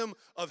kingdom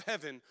of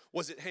heaven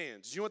was at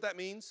hand. Do you know what that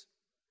means?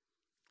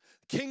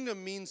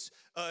 Kingdom means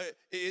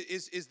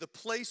is the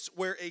place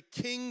where a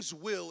king's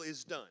will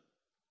is done.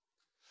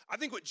 I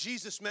think what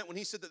Jesus meant when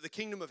he said that the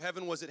kingdom of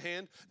heaven was at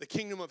hand, the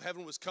kingdom of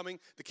heaven was coming,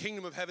 the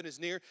kingdom of heaven is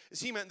near,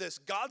 is he meant this: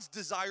 God's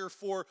desire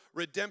for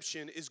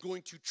redemption is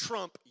going to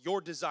trump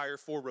your desire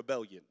for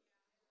rebellion.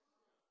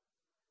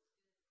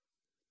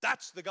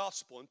 That's the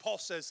gospel. And Paul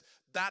says,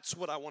 that's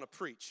what I want to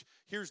preach.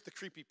 Here's the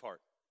creepy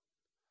part.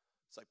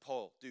 It's like,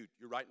 Paul, dude,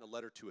 you're writing a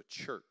letter to a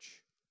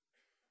church.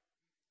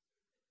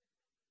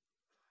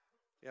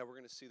 Yeah, we're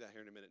going to see that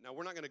here in a minute. Now,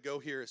 we're not going to go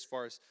here as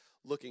far as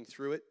looking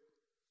through it.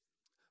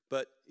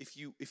 But if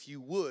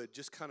you would,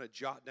 just kind of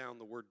jot down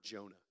the word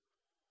Jonah.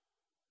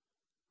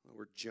 The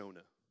word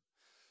Jonah.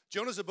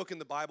 Jonah's a book in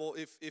the Bible.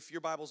 If your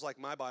Bible's like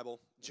my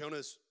Bible,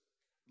 Jonah's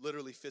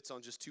literally fits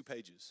on just 2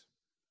 pages.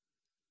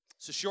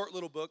 It's a short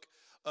little book.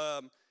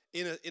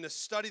 In a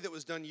study that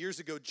was done years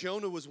ago,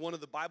 Jonah was one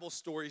of the Bible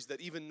stories that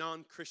even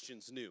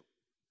non-Christians knew.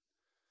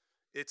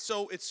 It's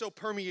so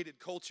permeated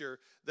culture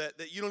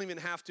that you don't even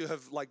have to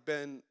have like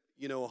been,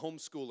 a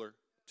homeschooler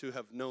to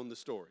have known the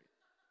story.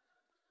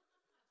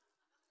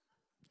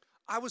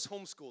 I was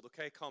homeschooled,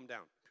 okay? Calm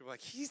down. People are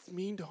like, he's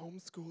mean to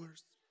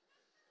homeschoolers.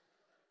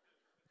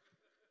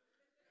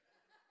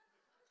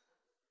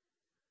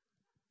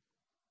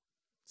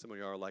 Some of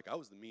y'all are like, I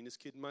was the meanest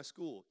kid in my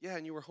school. Yeah,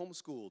 and you were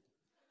homeschooled.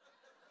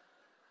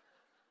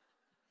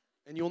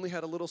 And you only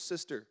had a little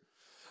sister.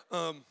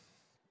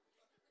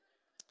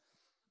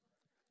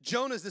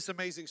 Jonah's this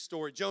amazing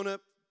story.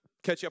 Jonah,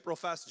 catch you up real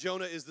fast.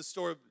 Jonah is the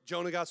story of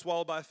Jonah got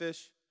swallowed by a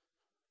fish.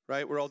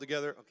 Right? We're all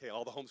together. Okay,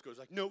 all the homeschoolers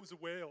are like, no, it was a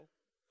whale.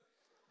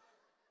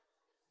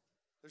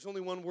 There's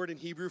only one word in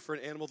Hebrew for an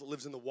animal that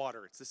lives in the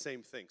water. It's the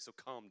same thing, so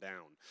calm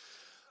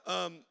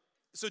down.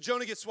 So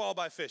Jonah gets swallowed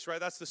by a fish, right?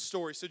 That's the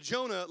story. So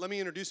Jonah, let me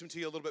introduce him to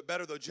you a little bit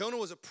better, though. Jonah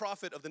was a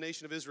prophet of the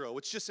nation of Israel,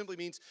 which just simply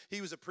means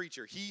he was a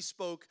preacher. He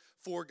spoke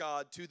for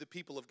God to the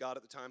people of God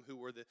at the time, who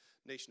were the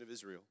nation of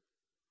Israel.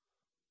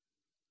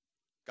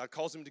 God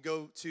calls him to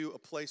go to a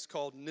place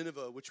called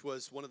Nineveh, which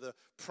was one of the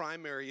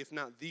primary, if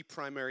not the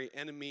primary,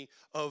 enemy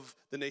of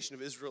the nation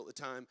of Israel at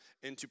the time,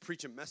 and to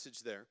preach a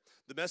message there.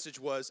 The message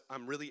was,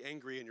 I'm really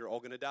angry and you're all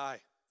going to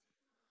die.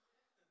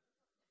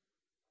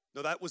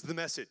 No, that was the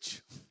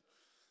message.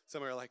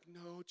 Some are like,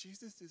 no,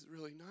 Jesus is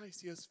really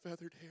nice. He has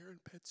feathered hair and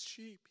pets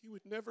sheep. He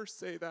would never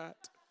say that.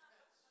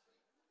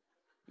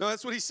 No,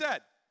 that's what he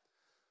said.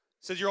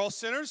 He said, you're all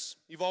sinners.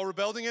 You've all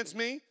rebelled against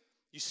me.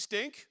 You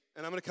stink,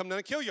 and I'm going to come down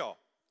and kill y'all.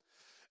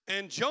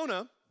 And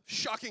Jonah,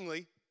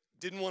 shockingly,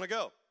 didn't want to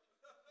go.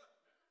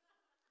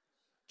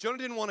 Jonah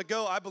didn't want to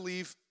go, I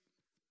believe,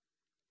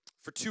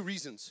 for 2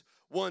 reasons.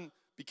 One,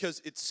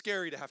 because it's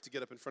scary to have to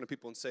get up in front of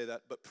people and say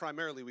that, but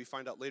primarily we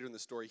find out later in the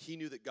story, he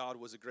knew that God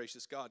was a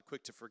gracious God,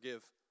 quick to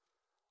forgive.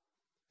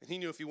 And he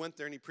knew if he went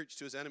there and he preached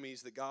to his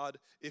enemies that God,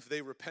 if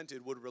they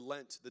repented, would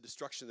relent the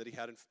destruction that he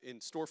had in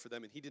store for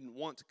them, and he didn't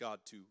want God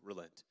to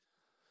relent.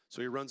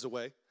 So he runs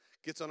away,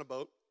 gets on a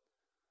boat.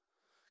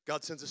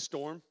 God sends a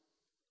storm.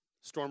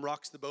 Storm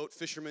rocks the boat.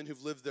 Fishermen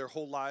who've lived their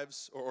whole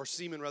lives, or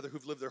seamen rather,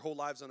 who've lived their whole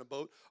lives on a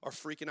boat are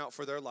freaking out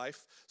for their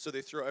life. So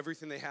they throw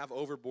everything they have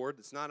overboard.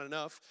 It's not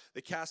enough.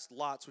 They cast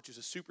lots, which is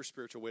a super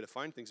spiritual way to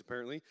find things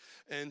apparently.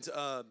 And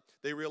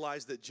they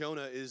realize that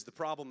Jonah is the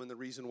problem and the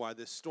reason why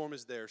this storm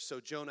is there. So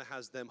Jonah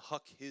has them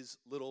huck his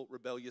little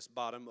rebellious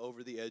bottom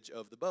over the edge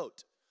of the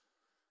boat.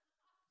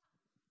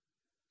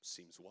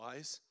 Seems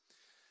wise.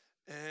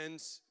 And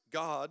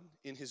God,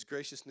 in his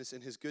graciousness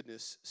and his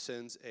goodness,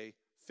 sends a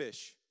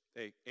fish,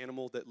 an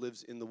animal that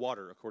lives in the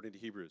water, according to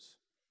Hebrews,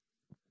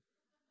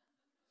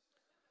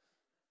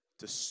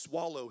 to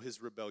swallow his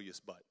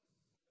rebellious butt.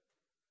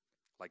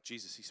 Like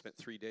Jesus, he spent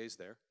 3 days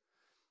there.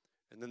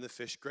 And then the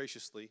fish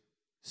graciously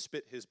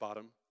spit his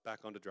bottom back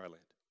onto dry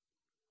land.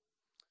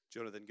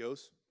 Jonah then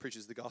goes,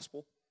 preaches the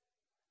gospel,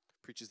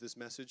 preaches this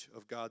message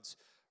of God's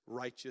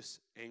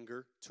righteous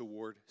anger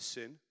toward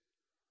sin.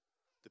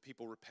 The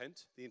people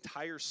repent. The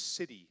entire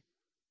city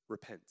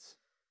repents.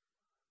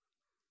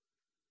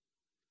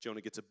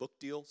 Jonah gets a book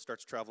deal,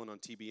 starts traveling on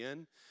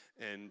TBN,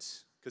 and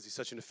because he's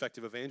such an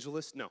effective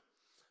evangelist. No,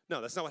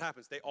 that's not what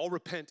happens. They all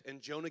repent,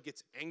 and Jonah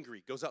gets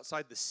angry, goes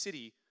outside the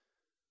city,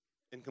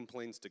 and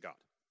complains to God.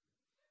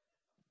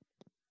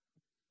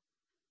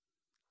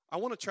 I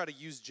want to try to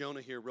use Jonah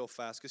here real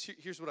fast, because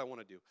here's what I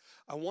want to do.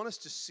 I want us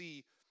to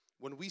see,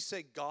 when we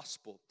say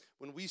gospel,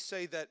 when we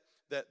say that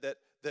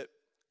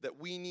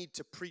we need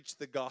to preach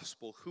the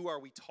gospel, who are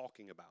we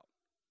talking about?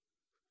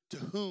 To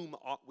whom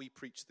ought we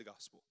preach the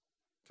gospel?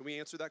 Can we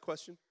answer that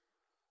question?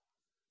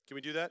 Can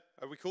we do that?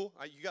 Are we cool?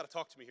 You got to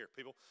talk to me here,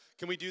 people.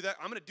 Can we do that?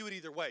 I'm going to do it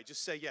either way.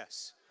 Just say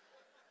yes.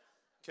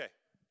 Okay.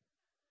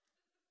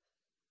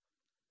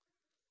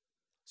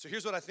 So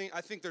here's what I think.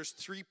 I think there's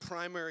 3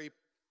 primary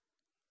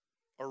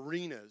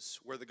arenas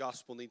where the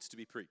gospel needs to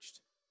be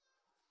preached.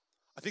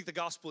 I think the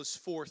gospel is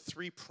for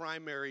 3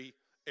 primary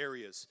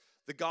areas.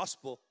 The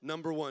gospel,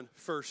 number 1,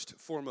 first,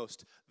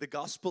 foremost, the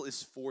gospel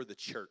is for the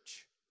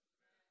church.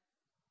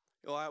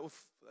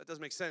 That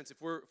doesn't make sense.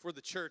 If we're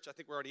the church, I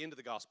think we're already into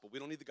the gospel. We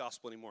don't need the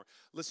gospel anymore.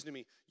 Listen to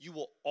me. You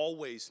will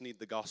always need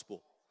the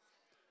gospel.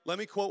 Let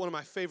me quote one of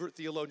my favorite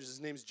theologians.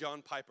 His name's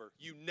John Piper.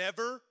 You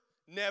never,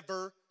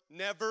 never,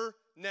 never,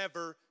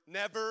 never,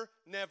 never,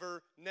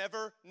 never,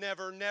 never,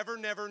 never, never,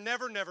 never,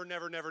 never, never,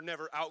 never, never,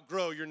 never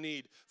outgrow your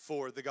need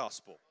for the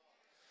gospel.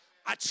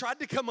 I tried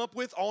to come up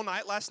with all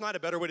night last night a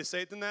better way to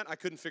say it than that. I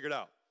couldn't figure it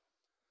out.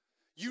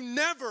 You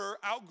never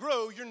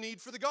outgrow your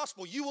need for the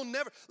gospel. You will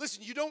never,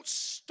 listen, you don't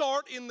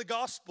start in the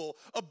gospel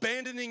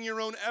abandoning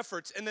your own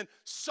efforts and then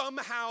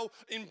somehow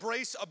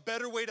embrace a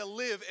better way to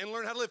live and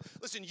learn how to live.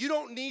 Listen, you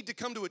don't need to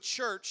come to a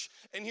church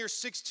and hear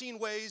 16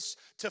 ways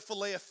to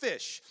fillet a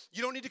fish.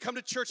 You don't need to come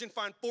to church and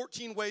find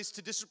 14 ways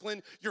to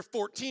discipline your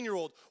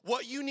 14-year-old.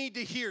 What you need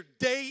to hear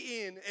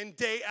day in and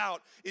day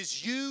out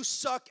is you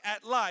suck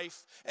at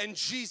life and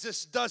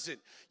Jesus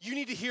doesn't. You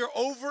need to hear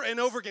over and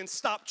over again,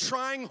 stop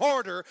trying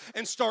harder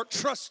and start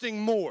trusting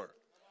more.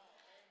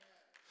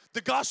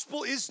 The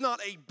gospel is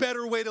not a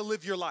better way to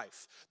live your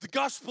life. The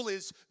gospel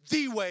is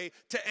the way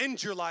to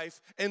end your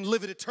life and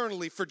live it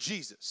eternally for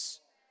Jesus.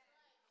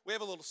 We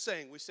have a little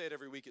saying, we say it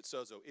every week at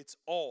Sozo. It's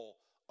all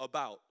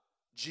about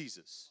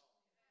Jesus.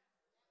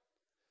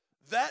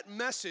 That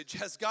message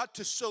has got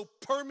to so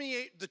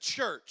permeate the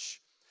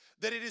church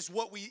that it is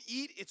what we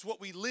eat, it's what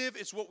we live,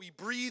 it's what we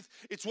breathe,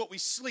 it's what we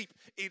sleep.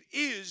 It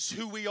is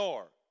who we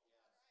are.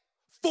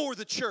 For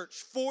the church,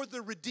 for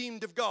the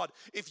redeemed of God.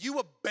 If you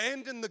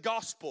abandon the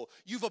gospel,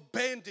 you've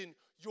abandoned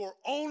your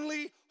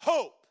only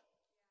hope.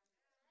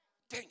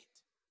 Dang it.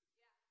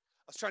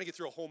 I was trying to get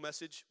through a whole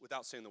message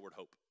without saying the word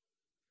hope.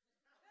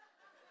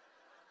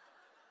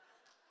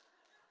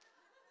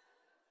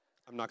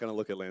 I'm not going to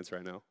look at Lance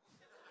right now.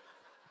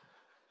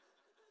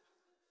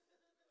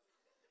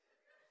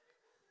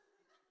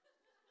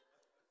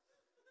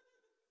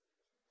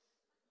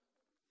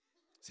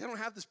 See, I don't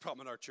have this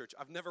problem in our church.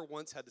 I've never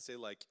once had to say,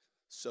 like,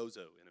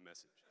 Sozo in a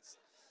message.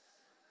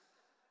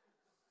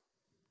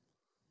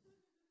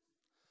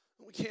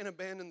 We can't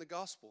abandon the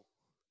gospel.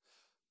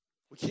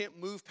 We can't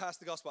move past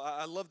the gospel.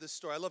 I love this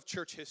story. I love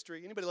church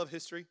history. Anybody love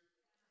history?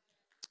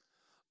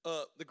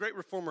 The great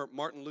reformer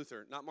Martin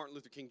Luther, not Martin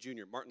Luther King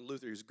Jr., Martin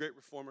Luther, he was a great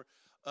reformer,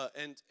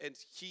 and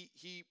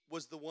he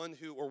was the one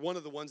who, or one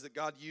of the ones that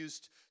God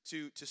used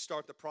to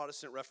start the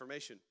Protestant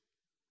Reformation.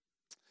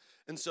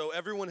 And so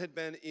everyone had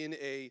been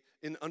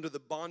under the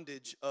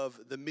bondage of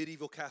the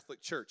medieval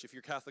Catholic Church. If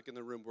you're Catholic in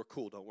the room, we're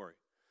cool, don't worry.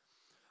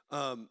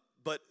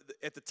 But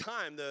at the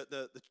time,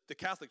 the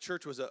Catholic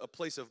Church was a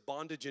place of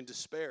bondage and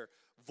despair,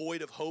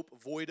 void of hope,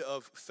 void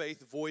of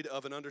faith, void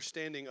of an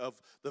understanding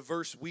of the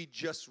verse we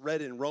just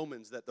read in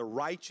Romans, that the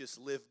righteous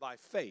live by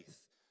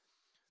faith.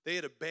 They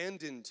had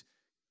abandoned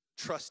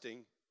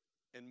trusting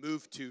and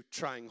moved to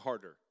trying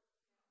harder.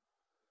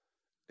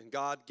 And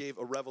God gave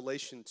a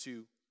revelation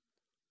to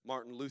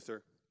Martin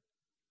Luther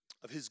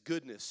of his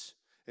goodness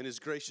and his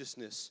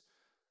graciousness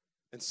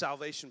and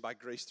salvation by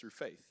grace through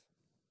faith.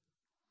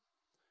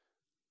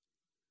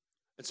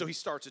 And so he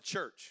starts a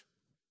church.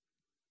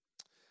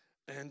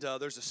 And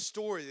there's a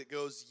story that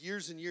goes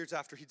years and years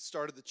after he'd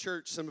started the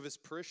church. Some of his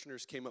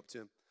parishioners came up to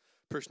him.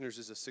 Parishioners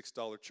is a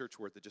 $6 church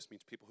word that just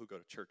means people who go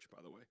to church,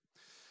 by the way.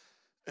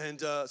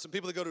 And some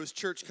people that go to his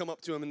church come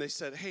up to him and they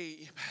said,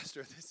 "Hey,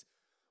 Pastor,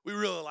 we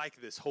really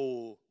like this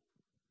whole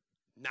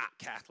not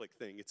Catholic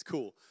thing. It's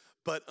cool.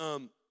 But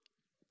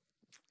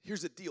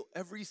here's the deal.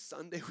 Every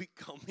Sunday we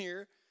come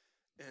here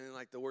and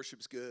like the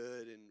worship's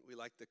good and we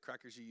like the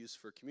crackers you use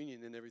for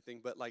communion and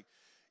everything. But like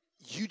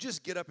you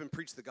just get up and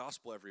preach the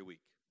gospel every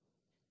week.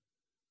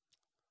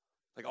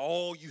 Like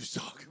all you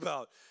talk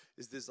about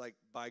is this like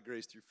by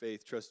grace through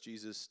faith, trust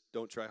Jesus,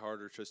 don't try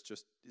harder, just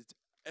it's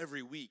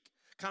every week.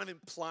 Kind of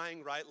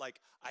implying, right, like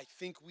I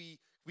think we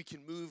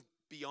can move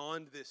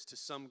beyond this to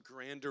some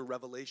grander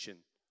revelation.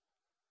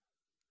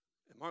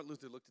 And Martin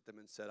Luther looked at them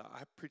and said,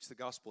 I preach the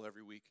gospel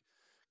every week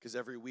because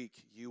every week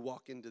you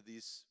walk into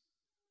this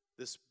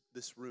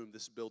room,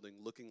 this building,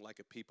 looking like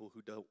a people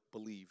who don't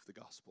believe the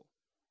gospel.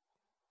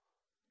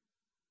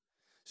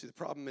 See, the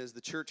problem is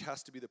the church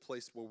has to be the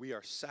place where we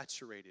are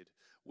saturated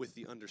with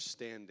the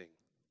understanding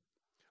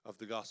of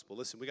the gospel.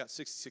 Listen, we got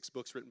 66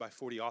 books written by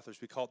 40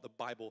 authors. We call it the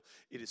Bible.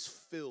 It is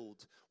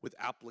filled with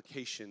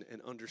application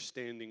and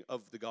understanding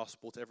of the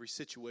gospel to every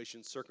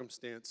situation,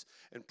 circumstance,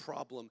 and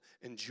problem,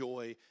 and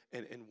joy,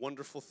 and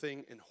wonderful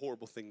thing and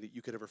horrible thing that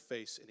you could ever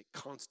face. And it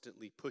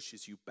constantly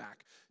pushes you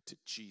back to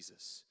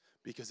Jesus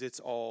because it's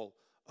all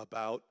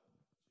about,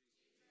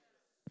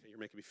 you're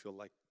making me feel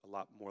like a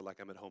lot more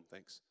like I'm at home,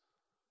 thanks.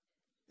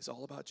 It's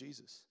all about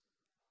Jesus.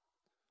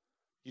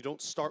 You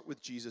don't start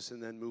with Jesus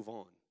and then move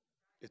on.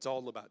 It's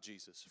all about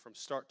Jesus. From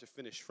start to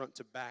finish, front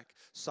to back,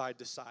 side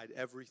to side,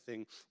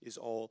 everything is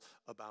all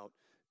about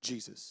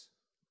Jesus.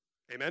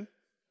 Amen?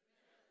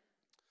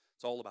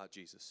 It's all about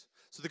Jesus.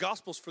 So the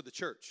gospel's for the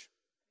church.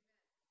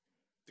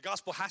 The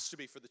gospel has to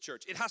be for the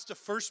church. It has to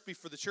first be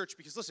for the church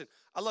because, listen,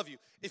 I love you.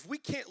 If we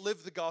can't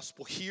live the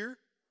gospel here,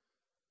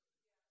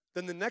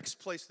 then the next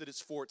place that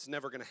it's for, it's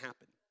never going to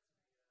happen.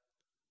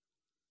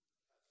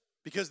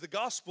 Because the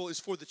gospel is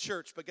for the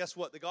church, but guess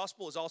what? The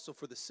gospel is also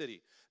for the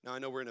city. Now, I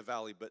know we're in a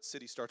valley, but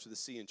city starts with a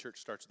C and church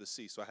starts with a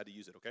C, so I had to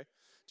use it, okay?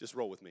 Just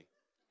roll with me.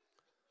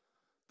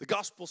 The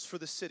gospel's for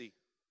the city.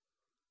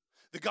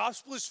 The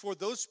gospel is for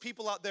those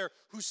people out there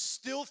who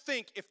still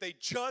think if they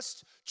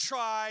just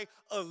try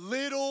a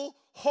little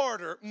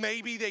harder,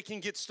 maybe they can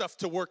get stuff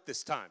to work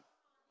this time.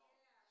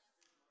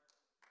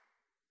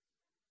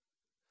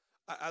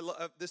 I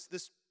love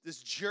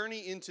this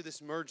journey into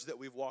this merge that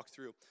we've walked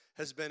through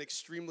has been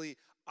extremely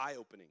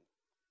eye-opening.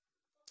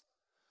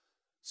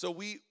 So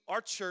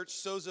our church,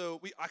 Sozo,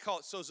 I call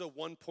it Sozo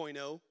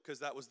 1.0 because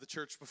that was the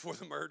church before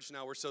the merge.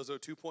 Now we're Sozo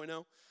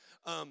 2.0.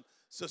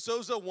 So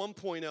Sozo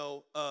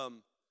 1.0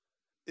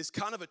 is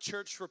kind of a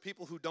church for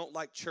people who don't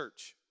like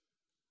church.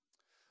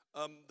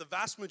 The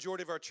vast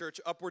majority of our church,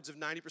 upwards of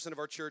 90% of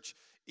our church,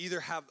 either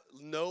have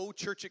no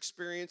church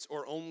experience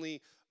or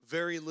only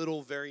very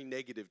little, very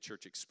negative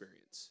church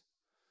experience.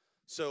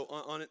 So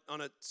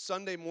on a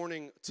Sunday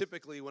morning,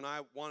 typically when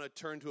I want to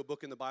turn to a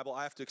book in the Bible,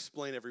 I have to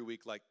explain every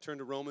week, like turn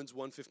to Romans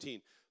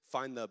 1:15.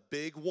 Find the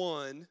big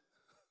one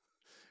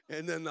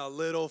and then the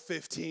little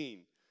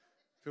 15.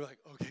 You're like,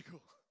 okay,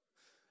 cool.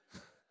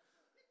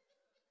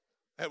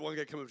 I had one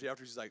guy come up to me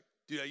after, he's like,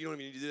 dude, you don't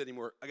even need to do that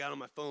anymore. I got it on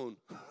my phone.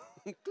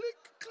 Click,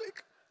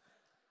 click.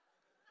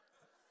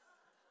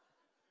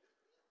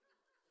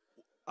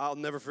 I'll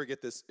never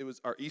forget this. It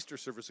was our Easter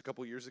service a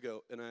couple years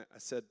ago, and I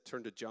said,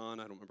 turn to John.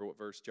 I don't remember what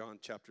verse. John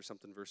chapter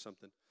something, verse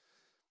something.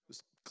 It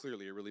was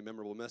clearly a really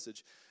memorable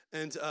message.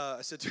 And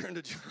I said, turn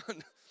to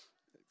John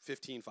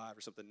 15:5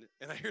 or something.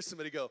 And I hear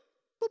somebody go,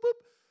 boop, boop.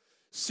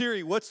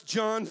 Siri, what's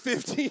John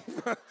 15:5?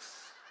 It's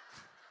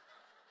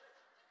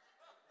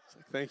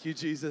like, thank you,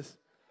 Jesus.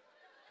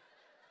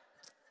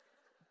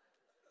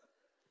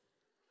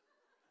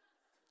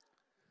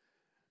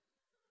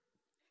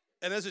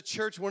 And as a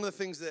church, one of the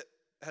things that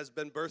has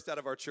been birthed out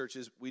of our church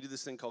is we do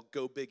this thing called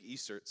Go Big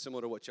Easter. It's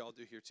similar to what y'all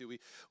do here too.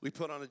 We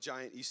put on a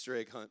giant Easter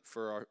egg hunt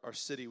for our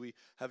city. We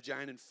have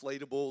giant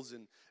inflatables,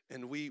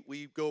 and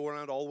we go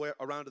around all the way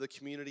around to the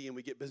community, and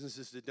we get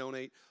businesses to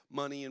donate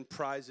money and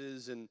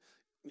prizes and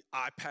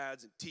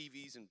iPads and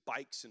TVs and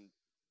bikes and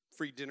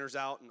free dinners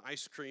out and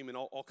ice cream and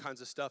all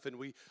kinds of stuff. And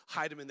we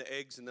hide them in the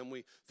eggs, and then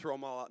we throw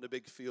them all out in a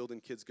big field,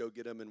 and kids go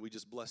get them, and we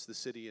just bless the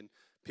city. And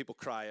people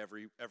cry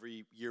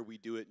every year we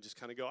do it and just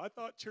kind of go, I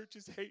thought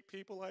churches hate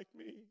people like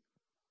me.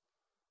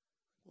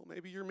 Well,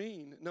 maybe you're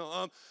mean.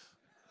 No,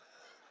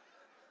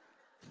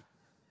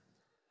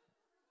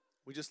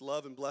 we just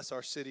love and bless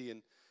our city.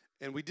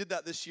 And we did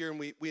that this year, and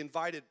we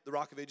invited the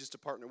Rock of Ages to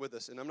partner with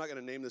us. And I'm not going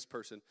to name this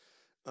person,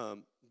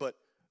 but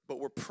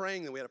we're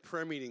praying, and we had a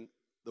prayer meeting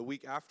the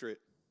week after it.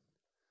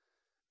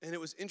 And it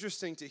was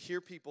interesting to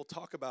hear people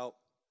talk about,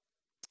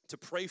 to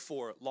pray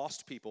for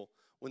lost people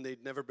when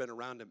they'd never been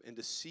around them, and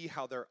to see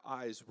how their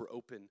eyes were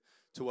open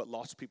to what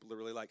lost people are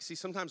really like. See,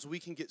 sometimes we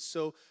can get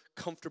so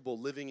comfortable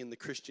living in the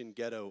Christian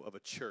ghetto of a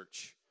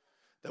church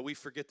that we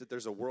forget that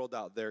there's a world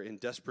out there in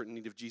desperate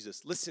need of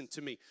Jesus. Listen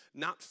to me,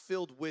 not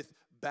filled with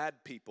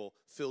bad people,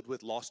 filled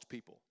with lost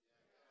people.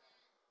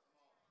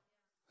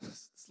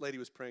 This lady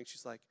was praying,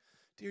 she's like,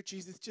 dear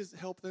Jesus, just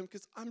help them,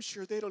 because I'm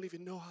sure they don't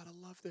even know how to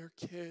love their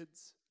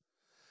kids.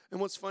 And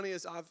what's funny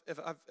is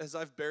as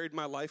I've buried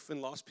my life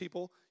in lost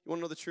people, you want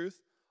to know the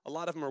truth? A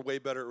lot of them are way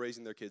better at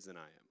raising their kids than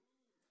I am.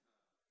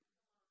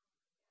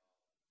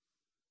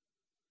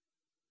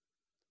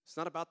 It's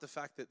not about the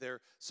fact that they're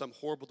some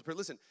horrible...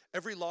 Listen,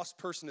 every lost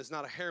person is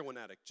not a heroin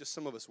addict. Just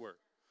some of us were.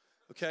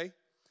 Okay?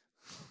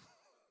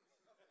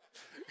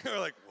 You're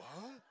like,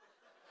 what?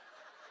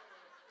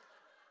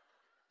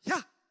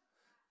 Yeah.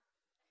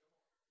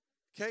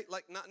 Okay?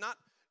 Like,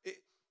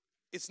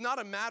 it's not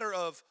a matter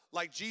of,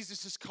 like,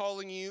 Jesus is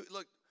calling you.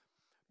 Look,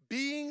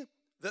 being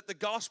that the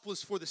gospel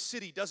is for the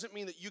city doesn't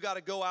mean that you got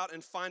to go out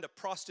and find a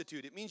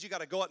prostitute. It means you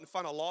got to go out and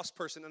find a lost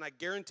person, and I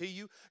guarantee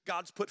you,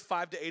 God's put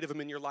 5 to 8 of them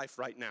in your life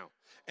right now.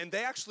 And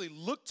they actually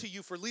look to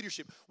you for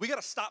leadership. We got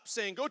to stop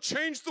saying, go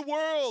change the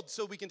world,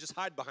 so we can just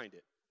hide behind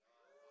it.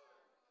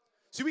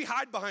 See, we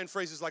hide behind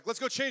phrases like, let's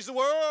go change the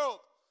world.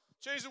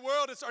 Change the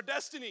world, it's our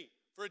destiny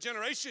for a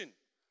generation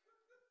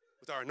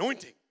with our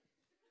anointing.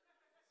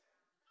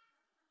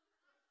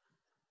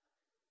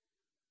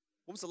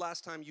 When was the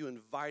last time you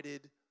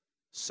invited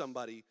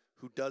somebody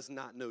who does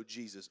not know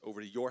Jesus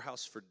over to your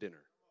house for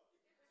dinner?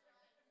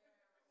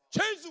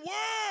 Change the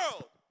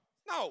world!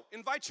 No,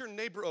 invite your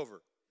neighbor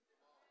over.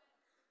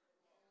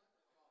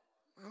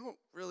 I don't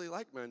really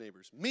like my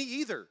neighbors. Me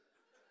either.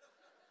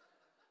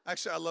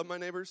 Actually, I love my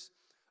neighbors.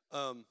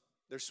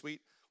 They're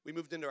sweet. We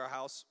moved into our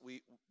house.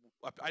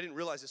 I didn't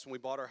realize this when we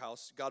bought our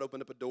house. God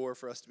opened up a door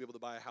for us to be able to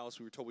buy a house.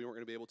 We were told we weren't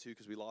going to be able to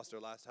because we lost our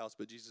last house,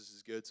 but Jesus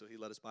is good, so he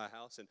let us buy a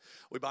house. And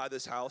we buy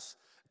this house,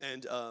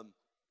 and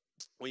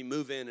we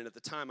move in, and at the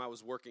time I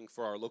was working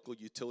for our local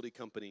utility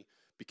company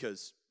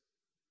because,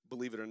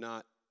 believe it or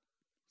not,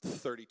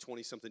 30,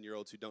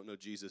 20-something-year-olds who don't know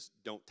Jesus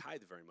don't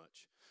tithe very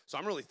much. So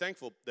I'm really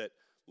thankful that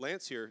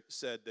Lance here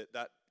said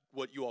that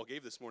what you all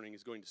gave this morning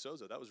is going to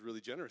Sozo. That was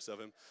really generous of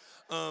him.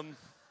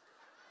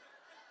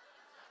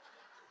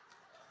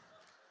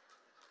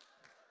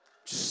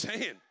 Just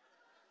saying. It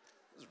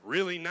was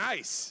really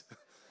nice.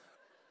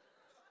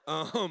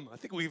 I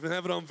think we even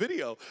have it on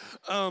video.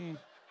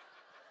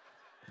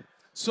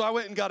 So I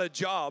went and got a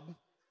job,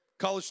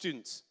 college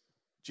students.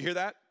 Did you hear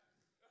that?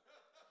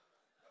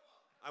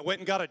 I went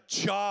and got a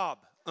job.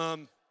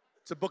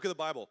 It's a book of the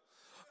Bible.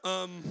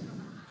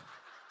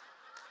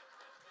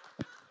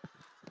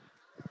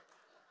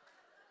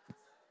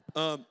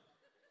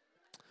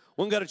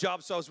 One got a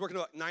job, so I was working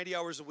about 90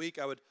 hours a week.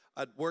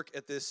 I'd work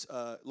at this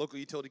local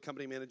utility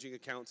company managing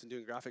accounts and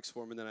doing graphics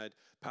for them, and then I'd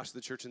pastor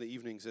the church in the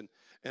evenings. And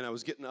I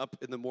was getting up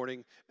in the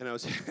morning, and I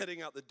was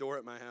heading out the door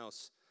at my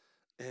house.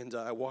 And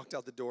I walked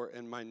out the door,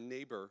 and my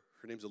neighbor,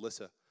 her name's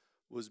Alyssa,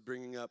 was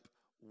bringing up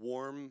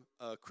warm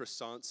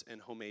croissants and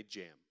homemade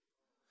jam.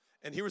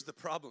 And here was the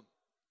problem.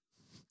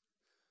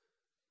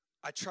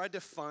 I tried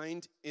to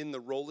find in the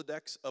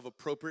Rolodex of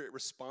appropriate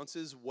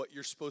responses what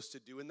you're supposed to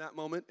do in that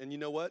moment. And you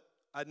know what?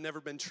 I'd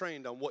never been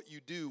trained on what you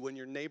do when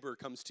your neighbor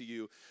comes to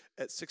you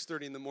at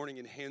 6:30 in the morning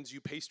and hands you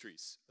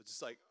pastries. It's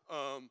just like,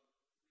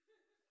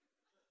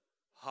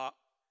 hot.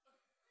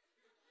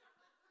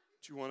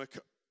 Do you want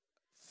to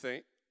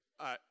think?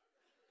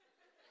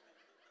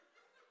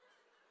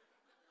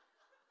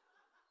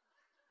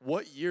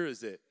 What year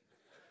is it?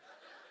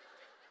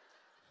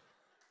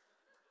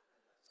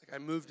 It's like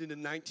I moved into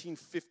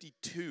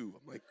 1952.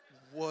 I'm like,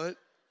 what?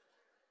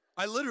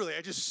 I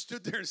just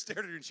stood there and stared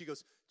at her, and she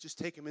goes, just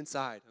take him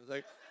inside. I was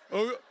like,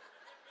 oh,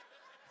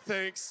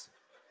 thanks.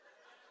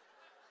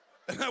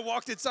 And I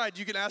walked inside.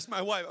 You can ask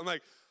my wife. I'm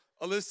like,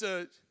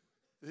 Alyssa,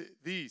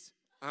 these,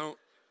 I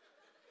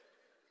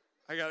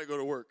got to go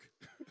to work.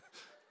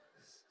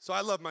 So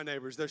I love my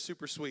neighbors. They're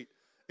super sweet,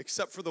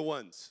 except for the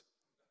ones.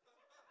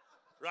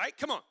 Right?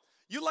 Come on.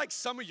 You like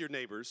some of your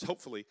neighbors,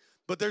 hopefully,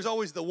 but there's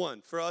always the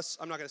one. For us,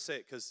 I'm not going to say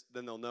it because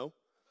then they'll know,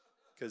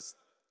 because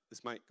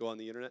this might go on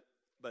the internet.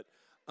 But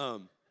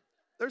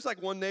there's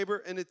like one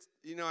neighbor, and it's,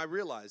 I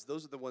realize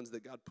those are the ones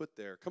that God put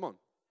there. Come on,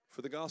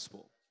 for the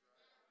gospel.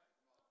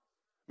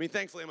 I mean,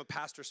 thankfully, I'm a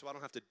pastor, so I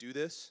don't have to do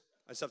this.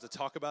 I just have to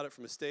talk about it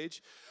from a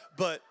stage.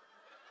 But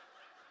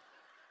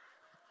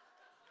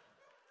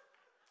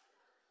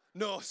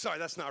no, sorry,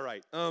 that's not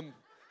right.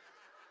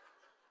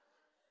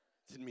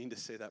 Didn't mean to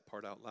say that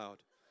part out loud.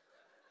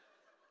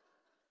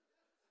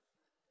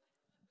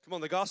 Come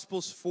on, the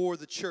gospel's for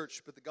the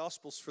church, but the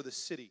gospel's for the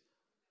city.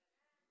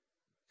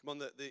 Come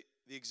on, the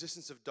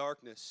existence of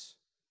darkness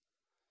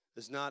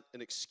is not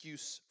an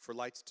excuse for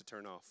lights to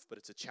turn off, but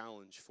it's a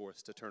challenge for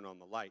us to turn on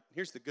the light.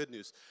 Here's the good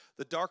news.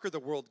 The darker the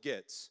world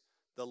gets,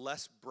 the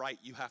less bright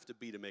you have to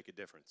be to make a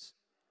difference.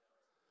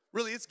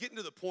 Really, it's getting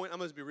to the point, I'm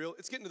going to be real,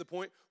 it's getting to the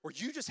point where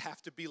you just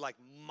have to be like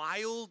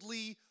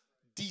mildly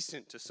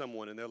decent to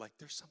someone, and they're like,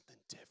 there's something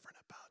different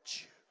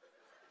about you.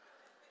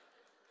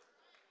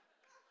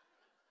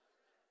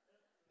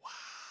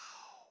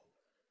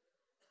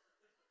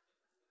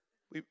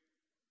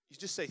 You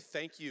just say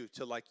thank you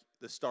to like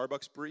the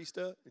Starbucks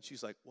barista, and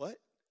she's like, what?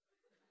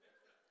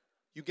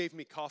 You gave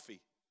me coffee.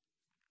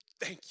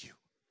 Thank you.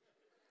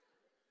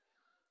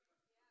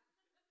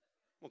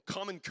 Well,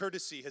 common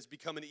courtesy has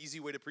become an easy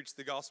way to preach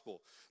the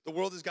gospel. The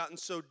world has gotten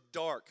so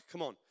dark.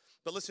 Come on.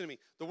 But listen to me.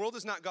 The world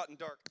has not gotten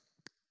dark.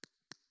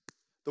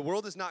 The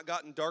world has not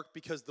gotten dark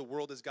because the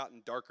world has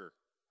gotten darker.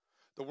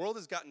 The world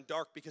has gotten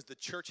dark because the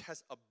church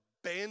has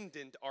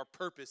abandoned our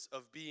purpose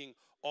of being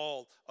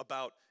all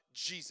about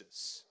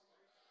Jesus.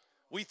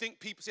 We think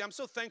people, I'm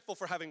so thankful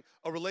for having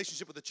a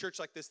relationship with a church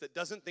like this that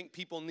doesn't think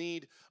people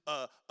need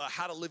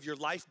how to live your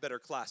life better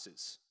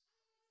classes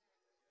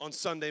on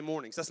Sunday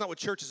mornings. That's not what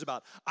church is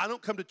about. I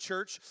don't come to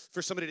church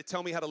for somebody to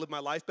tell me how to live my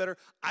life better.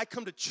 I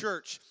come to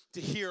church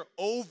to hear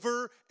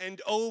over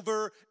and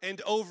over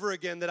and over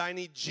again that I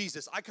need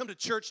Jesus. I come to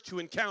church to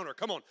encounter,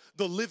 come on,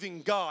 the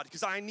living God,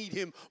 because I need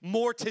him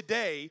more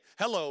today,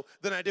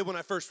 than I did when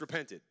I first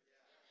repented.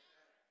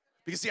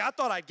 Because, see, I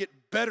thought I'd get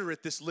better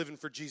at this living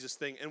for Jesus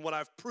thing, and what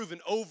I've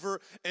proven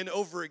over and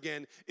over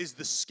again is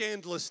the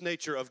scandalous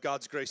nature of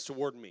God's grace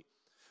toward me.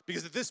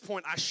 Because at this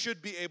point, I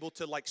should be able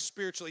to, like,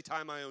 spiritually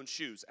tie my own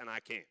shoes, and I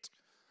can't.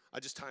 I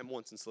just tie them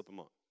once and slip them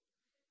on.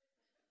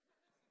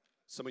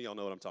 Some of y'all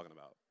know what I'm talking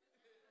about.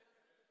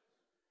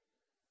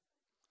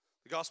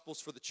 The gospel's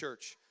for the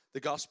church.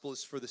 The gospel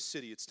is for the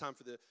city. It's time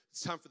for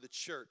the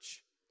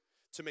church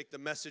to make the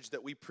message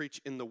that we preach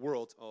in the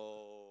world.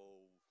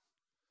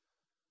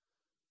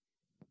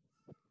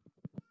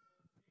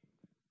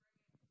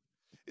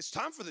 It's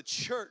time for the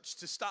church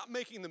to stop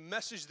making the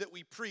message that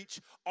we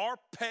preach our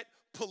pet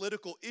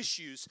political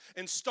issues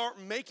and start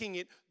making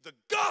it the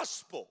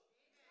gospel.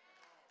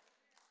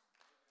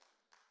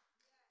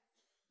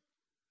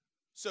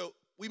 So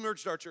we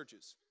merged our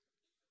churches.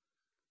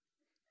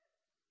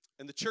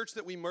 And the church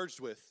that we merged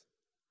with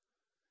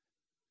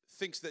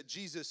thinks that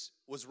Jesus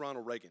was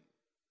Ronald Reagan.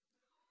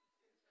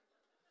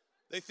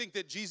 They think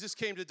that Jesus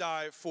came to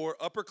die for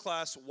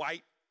upper-class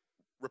white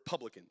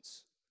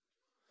Republicans.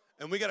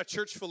 And we got a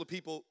church full of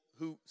people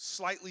who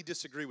slightly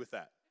disagree with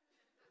that.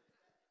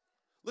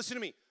 Listen to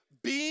me.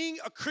 Being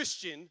a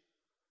Christian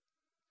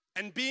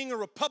and being a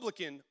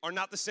Republican are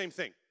not the same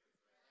thing.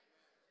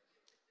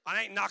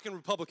 I ain't knocking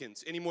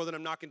Republicans any more than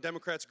I'm knocking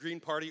Democrats, Green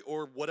Party,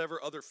 or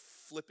whatever other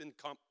flippin'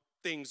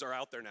 things are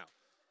out there now.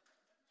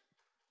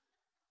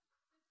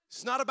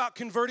 It's not about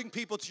converting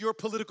people to your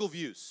political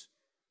views.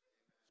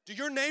 Do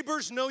your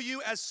neighbors know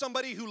you as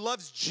somebody who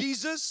loves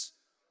Jesus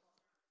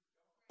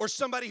or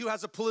somebody who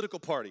has a political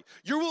party?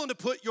 You're willing to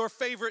put your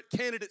favorite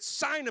candidate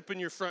sign up in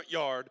your front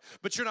yard,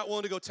 but you're not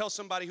willing to go tell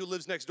somebody who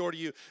lives next door to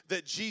you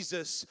that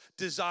Jesus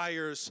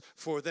desires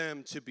for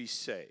them to be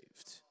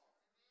saved.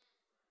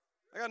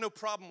 I got no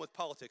problem with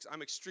politics.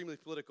 I'm extremely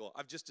political.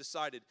 I've just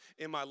decided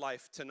in my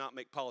life to not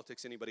make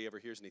politics anybody ever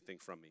hears anything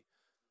from me.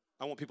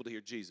 I want people to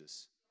hear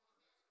Jesus.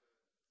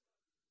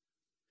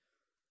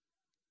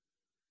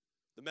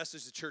 The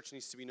message the church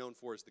needs to be known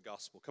for is the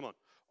gospel. Come on.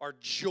 Our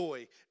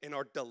joy and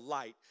our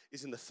delight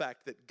is in the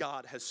fact that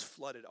God has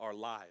flooded our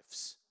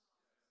lives.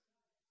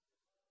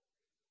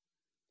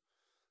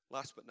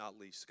 Last but not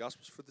least, the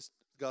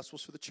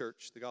gospel's for the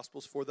church. The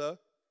gospel's for the...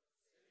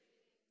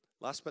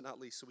 Last but not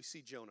least, so we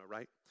see Jonah,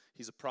 right?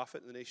 He's a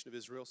prophet in the nation of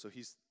Israel, so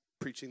he's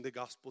preaching the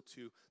gospel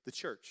to the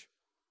church.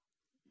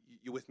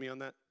 You with me on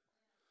that?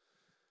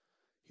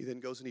 He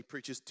then goes and he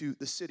preaches to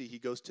the city. He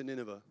goes to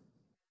Nineveh.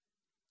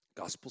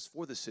 Gospel's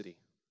for the city.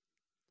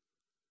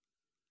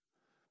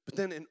 But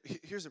then, and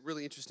here's a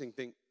really interesting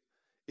thing.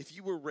 If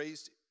you were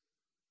raised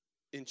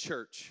in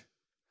church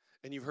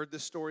and you've heard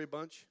this story a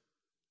bunch,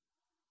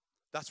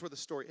 that's where the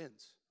story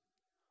ends.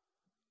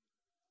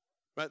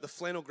 Right? The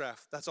flannel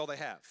graph, that's all they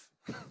have.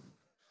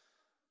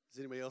 Does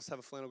anybody else have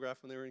a flannel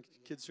graph when they were in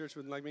kids' church?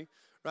 Like me?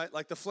 Right?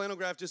 Like the flannel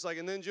graph, just like,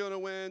 and then Jonah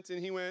went,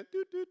 and he went,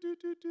 do, do, do,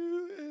 do,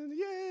 do, and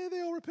yay,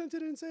 they all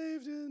repented and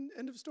saved, and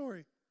end of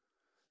story.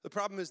 The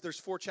problem is there's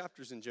 4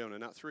 chapters in Jonah,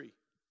 not 3.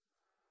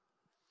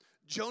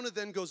 Jonah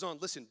then goes on.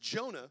 Listen,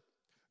 Jonah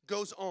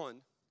goes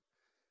on.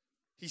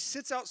 He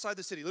sits outside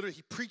the city. Literally,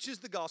 he preaches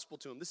the gospel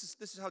to him. This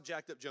is how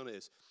jacked up Jonah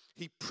is.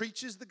 He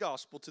preaches the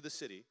gospel to the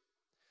city,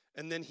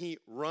 and then he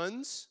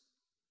runs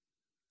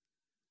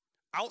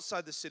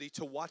outside the city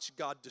to watch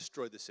God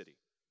destroy the city.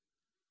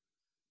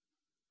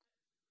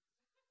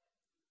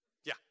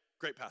 Yeah,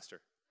 great pastor.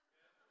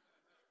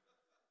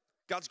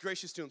 God's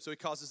gracious to him, so he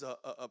causes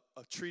a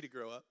tree to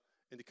grow up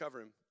and to cover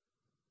him.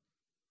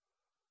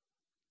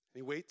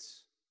 And he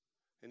waits,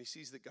 and he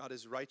sees that God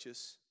is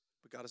righteous,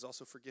 but God is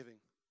also forgiving.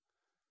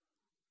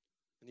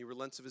 And he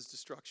relents of his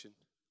destruction.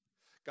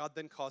 God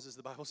then causes,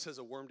 the Bible says,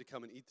 a worm to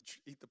come and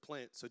eat the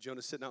plant. So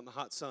Jonah's sitting out in the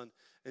hot sun,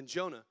 and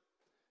Jonah,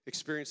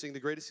 experiencing the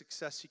greatest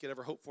success he could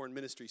ever hope for in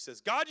ministry,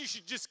 says, God, you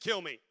should just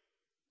kill me.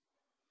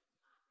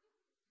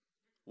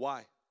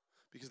 Why?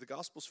 Because the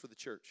gospel's for the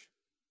church.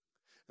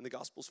 And the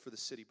gospel's for the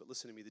city. But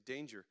listen to me, the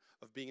danger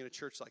of being in a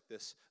church like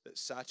this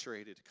that's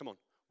saturated, come on,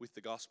 with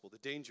the gospel. The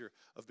danger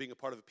of being a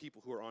part of a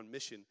people who are on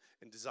mission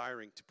and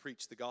desiring to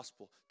preach the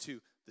gospel to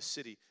the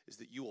city is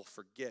that you will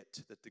forget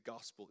that the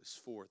gospel is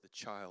for the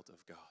child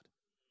of God.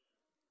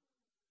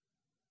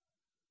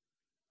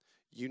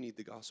 You need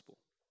the gospel.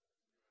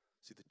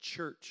 See, the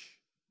church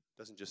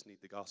doesn't just need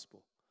the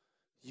gospel.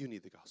 You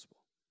need the gospel.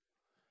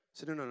 I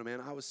said, no,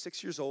 man. I was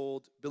 6 years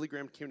old. Billy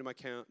Graham came to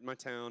my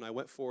town. I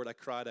went forward. I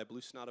cried. I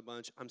blew snot a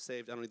bunch. I'm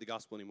saved. I don't need the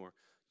gospel anymore.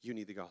 You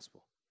need the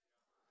gospel.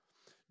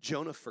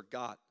 Jonah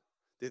forgot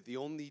that the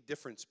only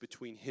difference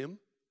between him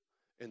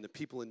and the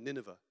people in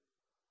Nineveh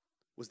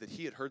was that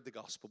he had heard the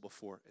gospel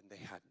before and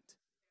they hadn't.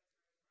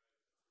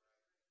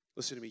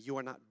 Listen to me. You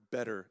are not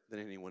better than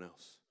anyone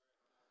else.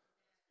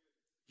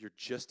 You're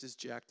just as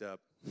jacked up.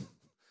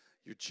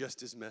 You're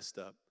just as messed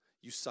up.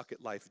 You suck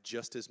at life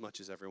just as much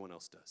as everyone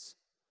else does.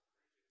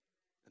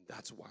 And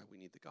that's why we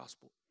need the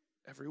gospel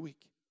every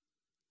week.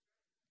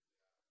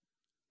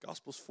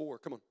 Gospel's for,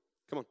 come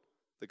on.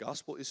 The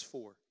gospel is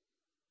for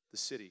the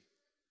city.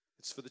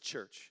 It's for the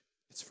church.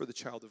 It's for the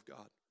child of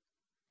God.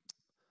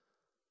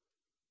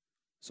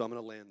 So I'm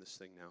going to land this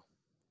thing now.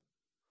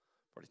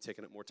 I've already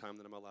taken up more time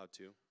than I'm allowed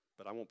to,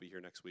 but I won't be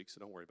here next week, so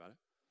don't worry about it.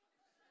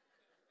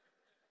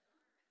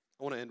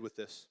 I want to end with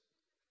this.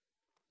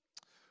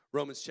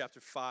 Romans chapter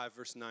 5,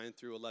 verse 9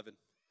 through 11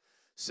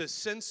 says,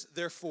 since,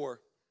 therefore,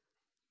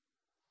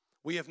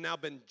 we have now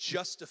been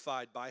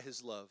justified by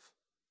his love,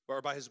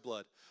 or by his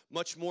blood,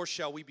 much more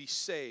shall we be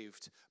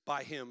saved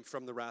by him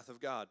from the wrath of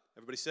God.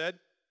 Everybody said?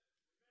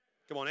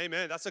 Come on,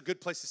 amen. That's a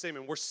good place to say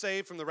amen. We're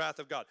saved from the wrath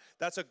of God.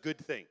 That's a good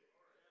thing.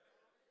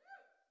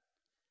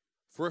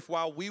 For if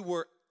while we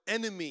were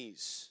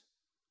enemies,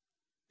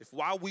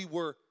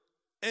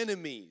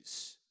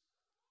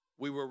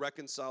 we were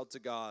reconciled to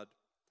God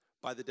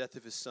by the death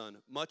of his son,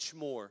 much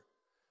more,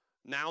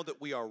 now that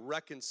we are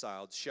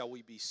reconciled, shall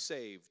we be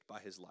saved by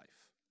his life.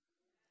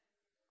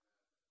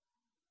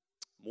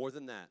 More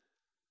than that,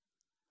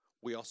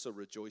 we also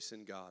rejoice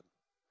in God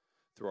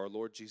through our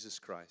Lord Jesus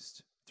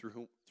Christ, through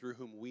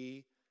whom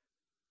we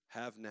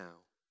have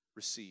now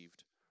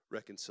received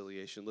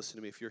reconciliation. Listen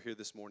to me, if you're here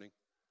this morning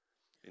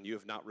and you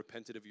have not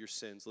repented of your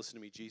sins, listen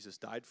to me, Jesus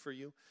died for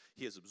you.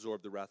 He has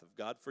absorbed the wrath of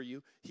God for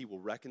you. He will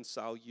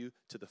reconcile you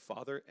to the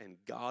Father, and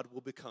God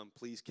will become,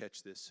 please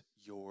catch this,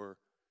 your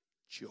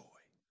joy.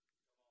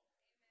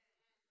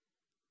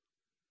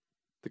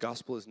 The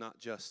gospel is not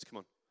just, come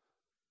on,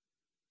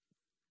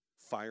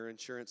 fire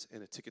insurance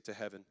and a ticket to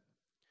heaven.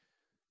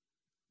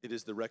 It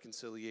is the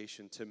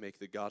reconciliation to make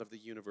the God of the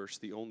universe,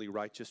 the only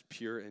righteous,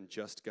 pure, and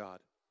just God,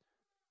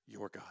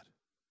 your God.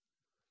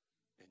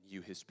 and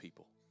you his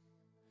people.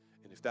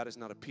 And if that is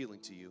not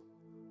appealing to you,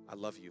 I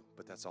love you,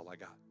 but that's all I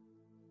got.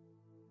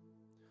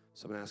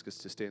 So I'm going to ask us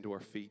to stand to our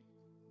feet,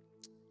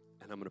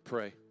 and I'm going to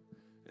pray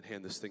and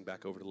hand this thing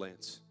back over to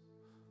Lance.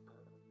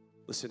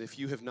 Listen, if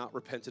you have not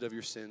repented of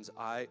your sins,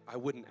 I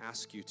wouldn't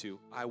ask you to.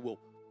 I will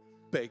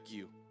beg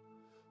you,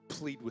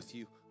 plead with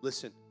you.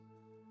 Listen,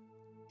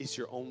 it's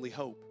your only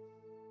hope.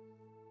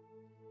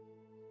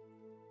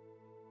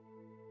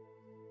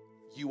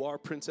 You are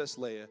Princess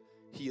Leia.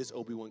 He is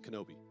Obi-Wan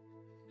Kenobi.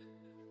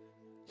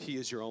 He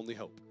is your only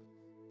hope.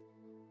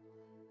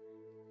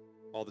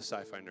 All the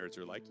sci-fi nerds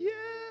are like, yeah,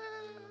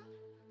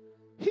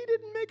 he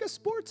didn't make a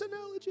sports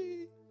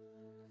analogy.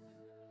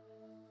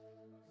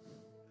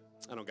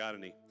 I don't got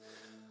any.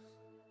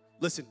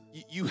 Listen,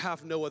 you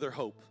have no other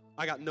hope.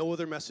 I got no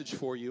other message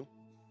for you.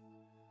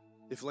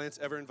 If Lance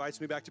ever invites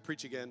me back to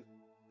preach again,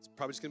 it's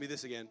probably just going to be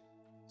this again.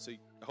 So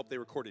I hope they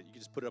record it. You can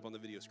just put it up on the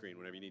video screen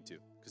whenever you need to,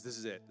 because this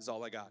is it. This is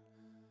all I got.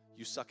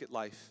 You suck at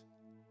life.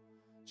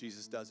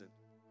 Jesus doesn't.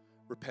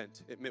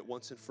 Repent. Admit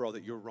once and for all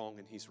that you're wrong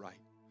and he's right.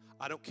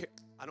 I don't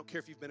care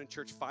if you've been in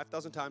church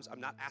 5,000 times. I'm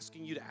not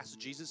asking you to ask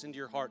Jesus into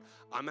your heart.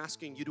 I'm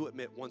asking you to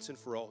admit once and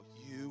for all,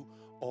 you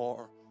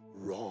are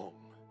wrong.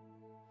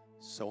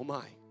 So am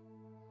I.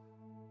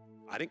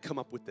 I didn't come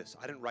up with this.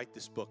 I didn't write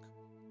this book.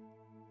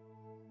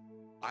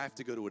 I have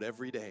to go to it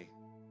every day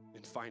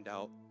and find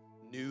out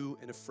new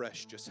and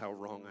afresh just how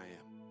wrong I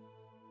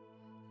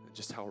am and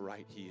just how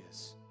right he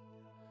is.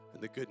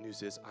 And the good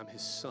news is I'm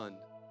his son,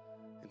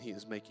 and he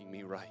is making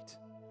me right.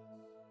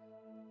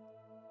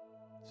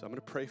 So I'm going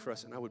to pray for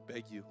us, and I would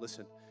beg you,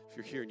 listen, if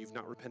you're here and you've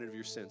not repented of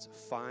your sins,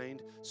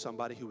 find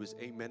somebody who is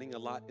amening a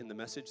lot in the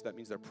message. That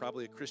means they're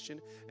probably a Christian,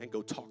 and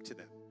go talk to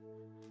them.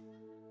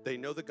 They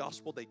know the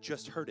gospel. They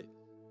just heard it.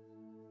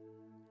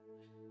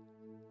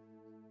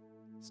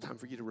 It's time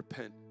for you to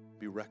repent,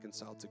 be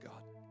reconciled to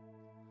God.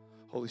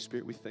 Holy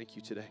Spirit, we thank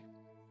you today.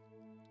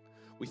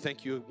 We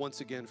thank you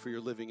once again for your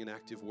living and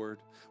active word.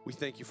 We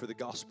thank you for the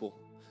gospel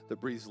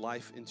that breathes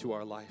life into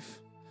our life.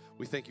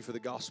 We thank you for the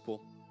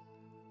gospel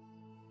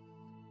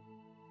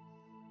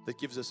that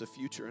gives us a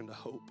future and a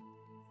hope.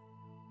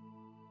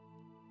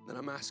 And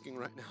I'm asking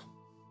right now,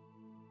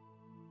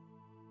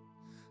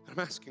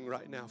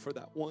 for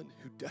that one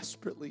who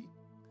desperately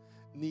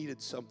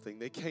needed something.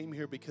 They came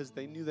here because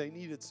they knew they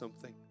needed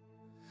something.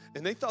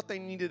 And they thought they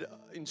needed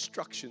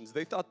instructions.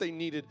 They thought they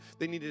needed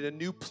a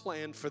new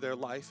plan for their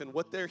life. And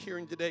what they're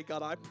hearing today,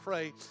 God, I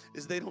pray,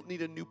 is they don't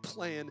need a new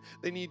plan.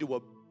 They need to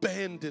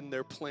abandon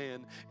their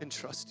plan and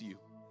trust you.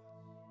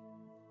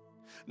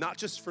 Not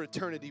just for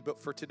eternity, but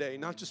for today.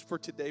 Not just for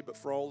today, but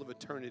for all of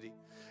eternity.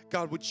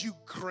 God, would you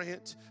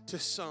grant to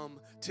some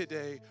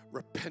today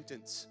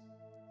repentance?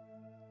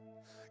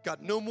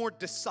 God, no more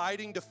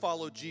deciding to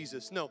follow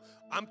Jesus. No,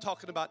 I'm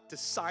talking about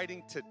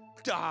deciding to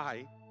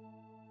die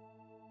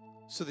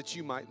so that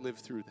you might live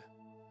through them.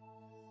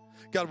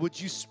 God, would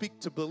you speak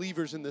to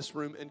believers in this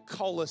room and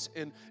call us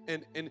and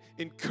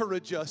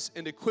encourage us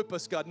and equip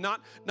us, God,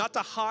 not to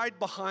hide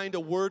behind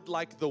a word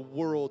like the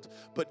world,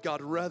 but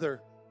God,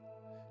 rather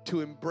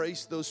to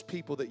embrace those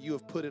people that you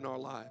have put in our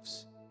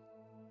lives.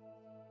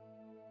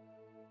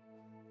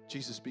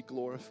 Jesus, be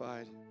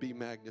glorified, be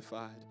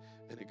magnified,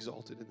 and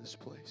exalted in this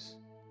place.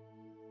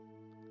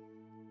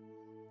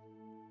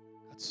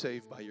 God,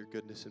 saved by your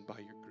goodness and by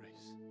your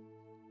grace.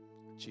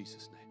 In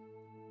Jesus' name.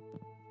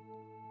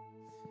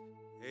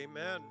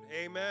 Amen.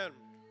 Amen.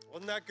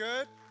 Wasn't that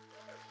good?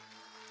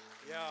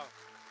 Yeah.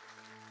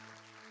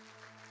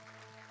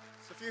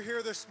 So if you're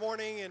here this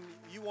morning and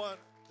you want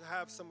to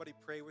have somebody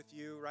pray with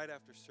you right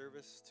after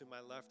service, to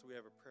my left we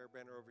have a prayer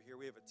banner over here.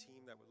 We have a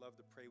team that would love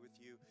to pray with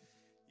you.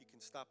 You can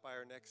stop by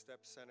our Next Step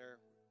Center.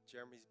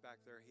 Jeremy's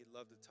back there. He'd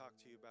love to talk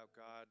to you about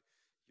God,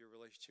 your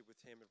relationship with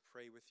him, and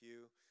pray with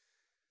you.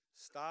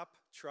 Stop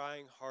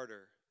trying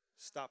harder.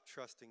 Stop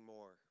trusting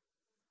more.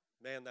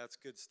 Man, that's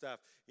good stuff.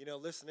 You know,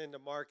 listening to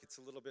Mark, it's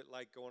a little bit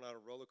like going on a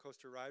roller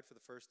coaster ride for the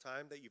first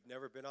time that you've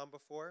never been on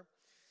before.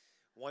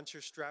 Once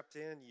you're strapped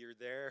in, you're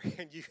there,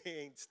 and you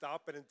ain't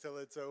stopping until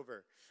it's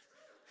over.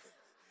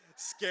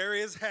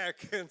 Scary as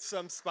heck in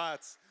some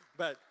spots,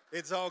 but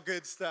it's all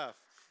good stuff.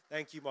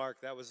 Thank you,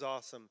 Mark. That was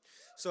awesome.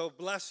 So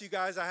bless you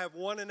guys. I have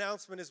one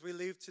announcement as we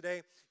leave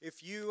today.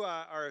 If you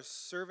are a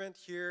servant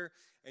here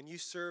and you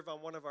serve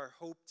on one of our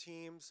Hope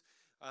teams,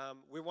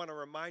 we want to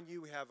remind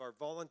you we have our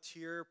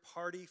volunteer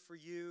party for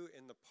you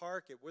in the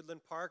park at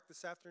Woodland Park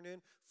this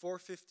afternoon,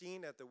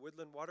 4:15 at the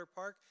Woodland Water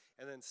Park,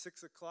 and then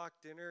 6 o'clock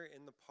dinner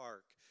in the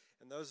park.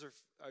 And those are,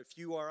 if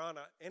you are on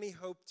any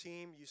Hope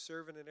team, you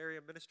serve in an area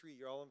of ministry,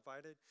 you're all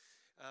invited.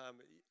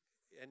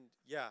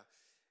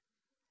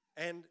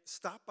 And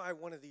stop by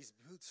one of these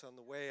booths on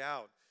the way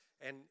out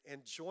and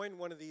join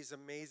one of these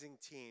amazing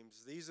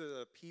teams. These are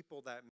the people that